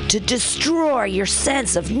to destroy your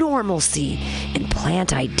sense of normalcy and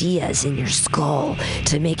plant ideas in your skull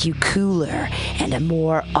to make you cooler and a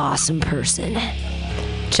more awesome person.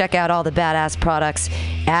 Check out all the badass products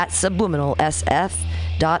at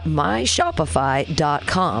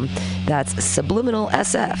subliminalsf.myshopify.com. That's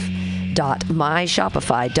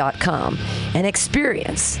subliminalsf.myshopify.com and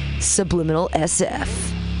experience Subliminal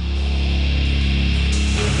SF.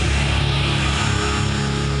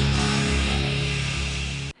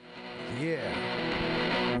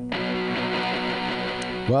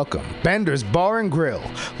 Welcome. Bender's Bar and Grill,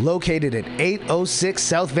 located at 806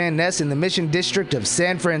 South Van Ness in the Mission District of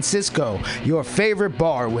San Francisco. Your favorite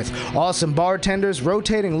bar with awesome bartenders,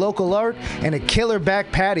 rotating local art, and a killer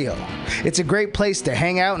back patio. It's a great place to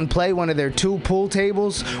hang out and play one of their 2 pool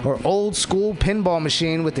tables or old school pinball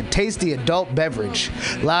machine with a tasty adult beverage.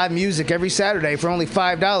 Live music every Saturday for only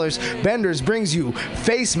 $5. Bender's brings you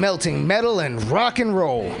face-melting metal and rock and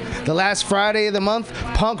roll. The last Friday of the month,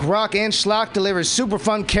 punk, rock, and schlock delivers super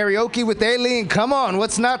fun karaoke with Aileen. Come on,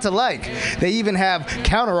 what's not to like? They even have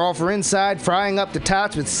Counteroffer inside, frying up the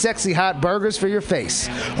tots with sexy hot burgers for your face.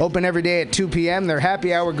 Open every day at 2 p.m. Their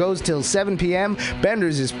happy hour goes till 7 p.m.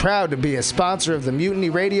 Bender's is proud to be a sponsor of the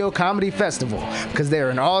Mutiny Radio Comedy Festival because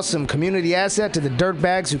they're an awesome community asset to the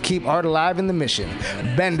dirtbags who keep art alive in the Mission.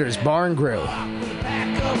 Bender's Bar and Grill.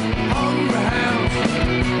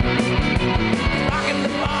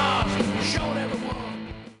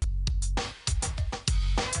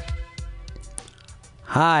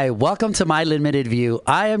 Hi, welcome to My Limited View.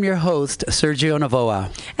 I am your host, Sergio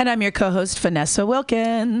Navoa. And I'm your co-host, Vanessa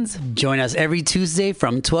Wilkins. Join us every Tuesday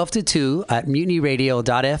from 12 to 2 at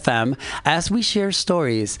MutinyRadio.fm as we share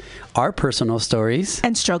stories, our personal stories.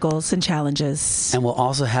 And struggles and challenges. And we'll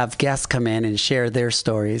also have guests come in and share their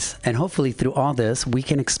stories. And hopefully through all this, we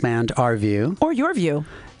can expand our view. Or your view.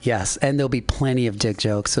 Yes, and there'll be plenty of dick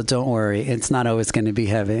jokes, so don't worry. It's not always going to be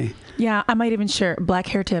heavy. Yeah, I might even share black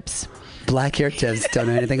hair tips. Black hair tips. Don't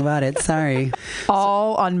know anything about it. Sorry.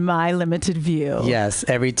 All on My Limited View. Yes,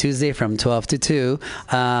 every Tuesday from 12 to 2.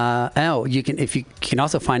 You can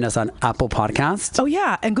also find us on Apple Podcasts. Oh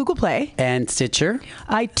yeah, and Google Play. And Stitcher.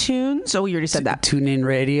 iTunes. Oh, you already said that. TuneIn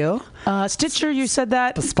Radio. Stitcher, you said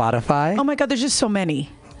that. Spotify. Oh my God, there's just so many.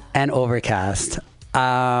 And Overcast.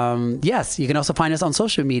 Yes, you can also find us on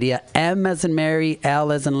social media. M as in Mary,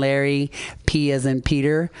 L as in Larry, P as in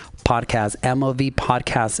Peter, podcast. MOV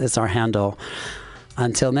Podcast is our handle.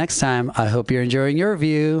 Until next time, I hope you're enjoying your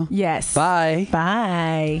view. Yes. Bye.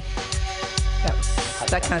 Bye.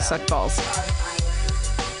 That kind of sucked balls.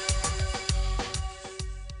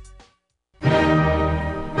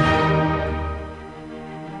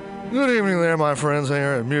 Good evening there, my friends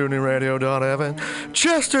here at MutinyRadio.fm.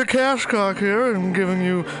 Chester Cashcock here, and giving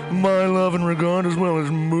you my love and regard as well as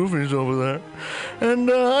movies over there. And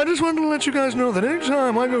I just wanted to let you guys know that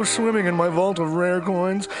anytime I go swimming in my vault of rare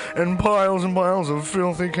coins and piles of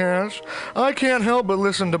filthy cash, I can't help but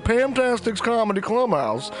listen to Pamtastic's Comedy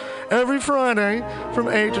Clubhouse every Friday from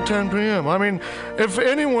 8 to 10 p.m. I mean, if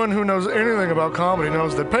anyone who knows anything about comedy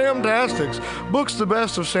knows that Pamtastics books the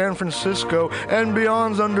best of San Francisco and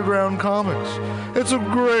beyond's underground comics. It's a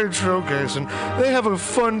great showcase, and they have a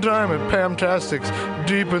fun time at Pamtastics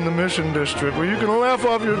deep in the Mission District, where you can laugh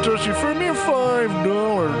off your tushy for a mere $5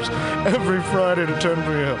 every Friday to 10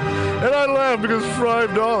 p.m. And I laugh because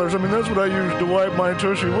 $5, I mean, that's what I use to wipe my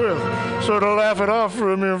tushy with. So to laugh it off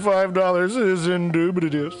for a mere $5 is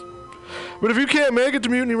indubitious. But if you can't make it to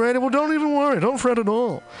Mutiny Radio, well, don't even worry. Don't fret at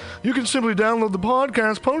all. You can simply download the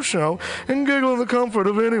podcast post-show and giggle in the comfort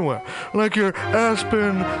of anywhere, like your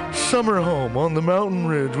Aspen summer home on the mountain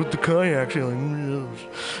ridge with the kayak feeling.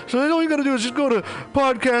 So all you got to do is just go to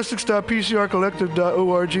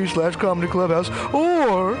podcastics.pcrcollective.org/comedyclubhouse,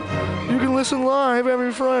 or you can listen live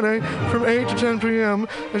every Friday from 8 to 10 p.m.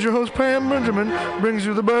 as your host Pam Benjamin brings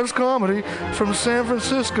you the best comedy from San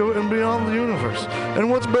Francisco and beyond the universe. And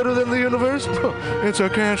what's better than the universe? It's a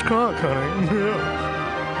cash cock, honey. Yeah.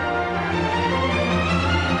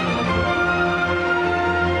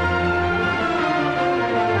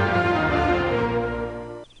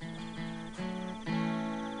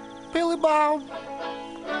 Billy Bob,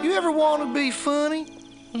 you ever want to be funny?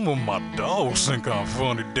 Well, my dogs think I'm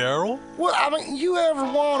funny, Daryl. Well, I mean, you ever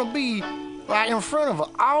want to be, like, in front of an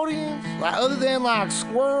audience? Like, other than, like,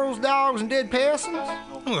 squirrels, dogs, and dead peasants?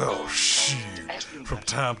 Well, shoot. From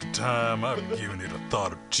time to time, I've been giving it a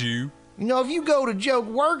thought or two. You know, if you go to Joke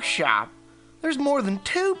Workshop, there's more than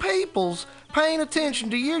 2 peoples paying attention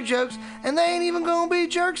to your jokes, and they ain't even gonna be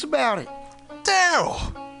jerks about it.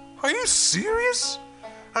 Daryl, are you serious?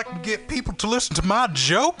 I can get people to listen to my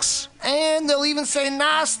jokes? And they'll even say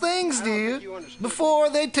nice things to you before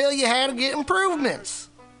they tell you how to get improvements.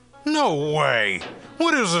 No way.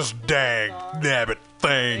 What is this dag-nabbit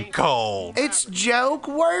thing called? It's Joke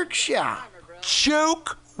Workshop.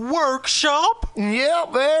 Joke Workshop?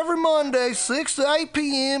 Yep, every Monday, 6 to 8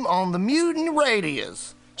 p.m. on the Mutiny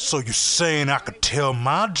Radios. So you're saying I could tell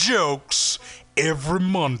my jokes every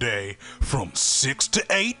Monday from 6 to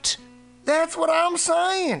 8? That's what I'm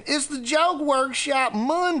saying. It's the Joke Workshop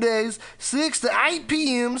Mondays, 6 to 8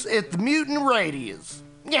 p.m. at the Mutiny Radios.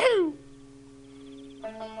 Yahoo!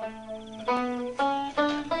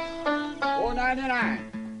 $4.99.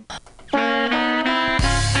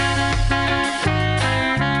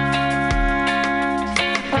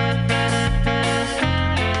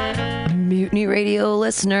 Mutiny Radio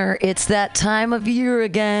listener, it's that time of year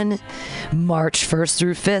again. March 1st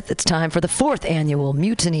through 5th, it's time for the 4th annual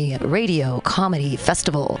Mutiny Radio Comedy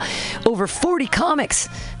Festival. Over 40 comics,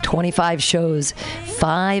 25 shows,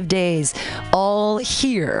 5 days, all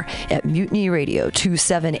here at Mutiny Radio,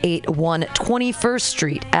 2781 21st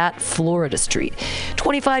Street at Florida Street.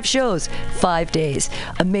 25 shows, 5 days,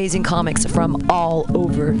 amazing comics from all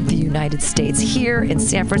over the United States here in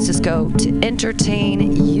San Francisco to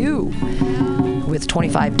entertain you, with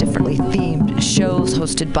 25 differently themed shows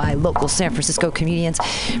hosted by local San Francisco comedians,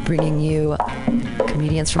 bringing you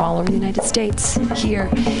comedians from all over the United States here.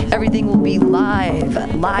 Everything will be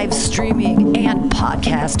live streaming and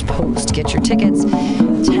podcast post. Get your tickets,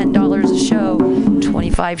 $10 a show,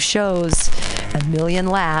 25 shows, a million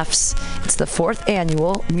laughs. It's the 4th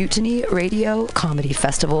annual Mutiny Radio Comedy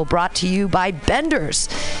Festival, brought to you by Benders,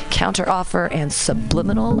 Counteroffer, and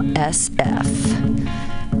Subliminal SF.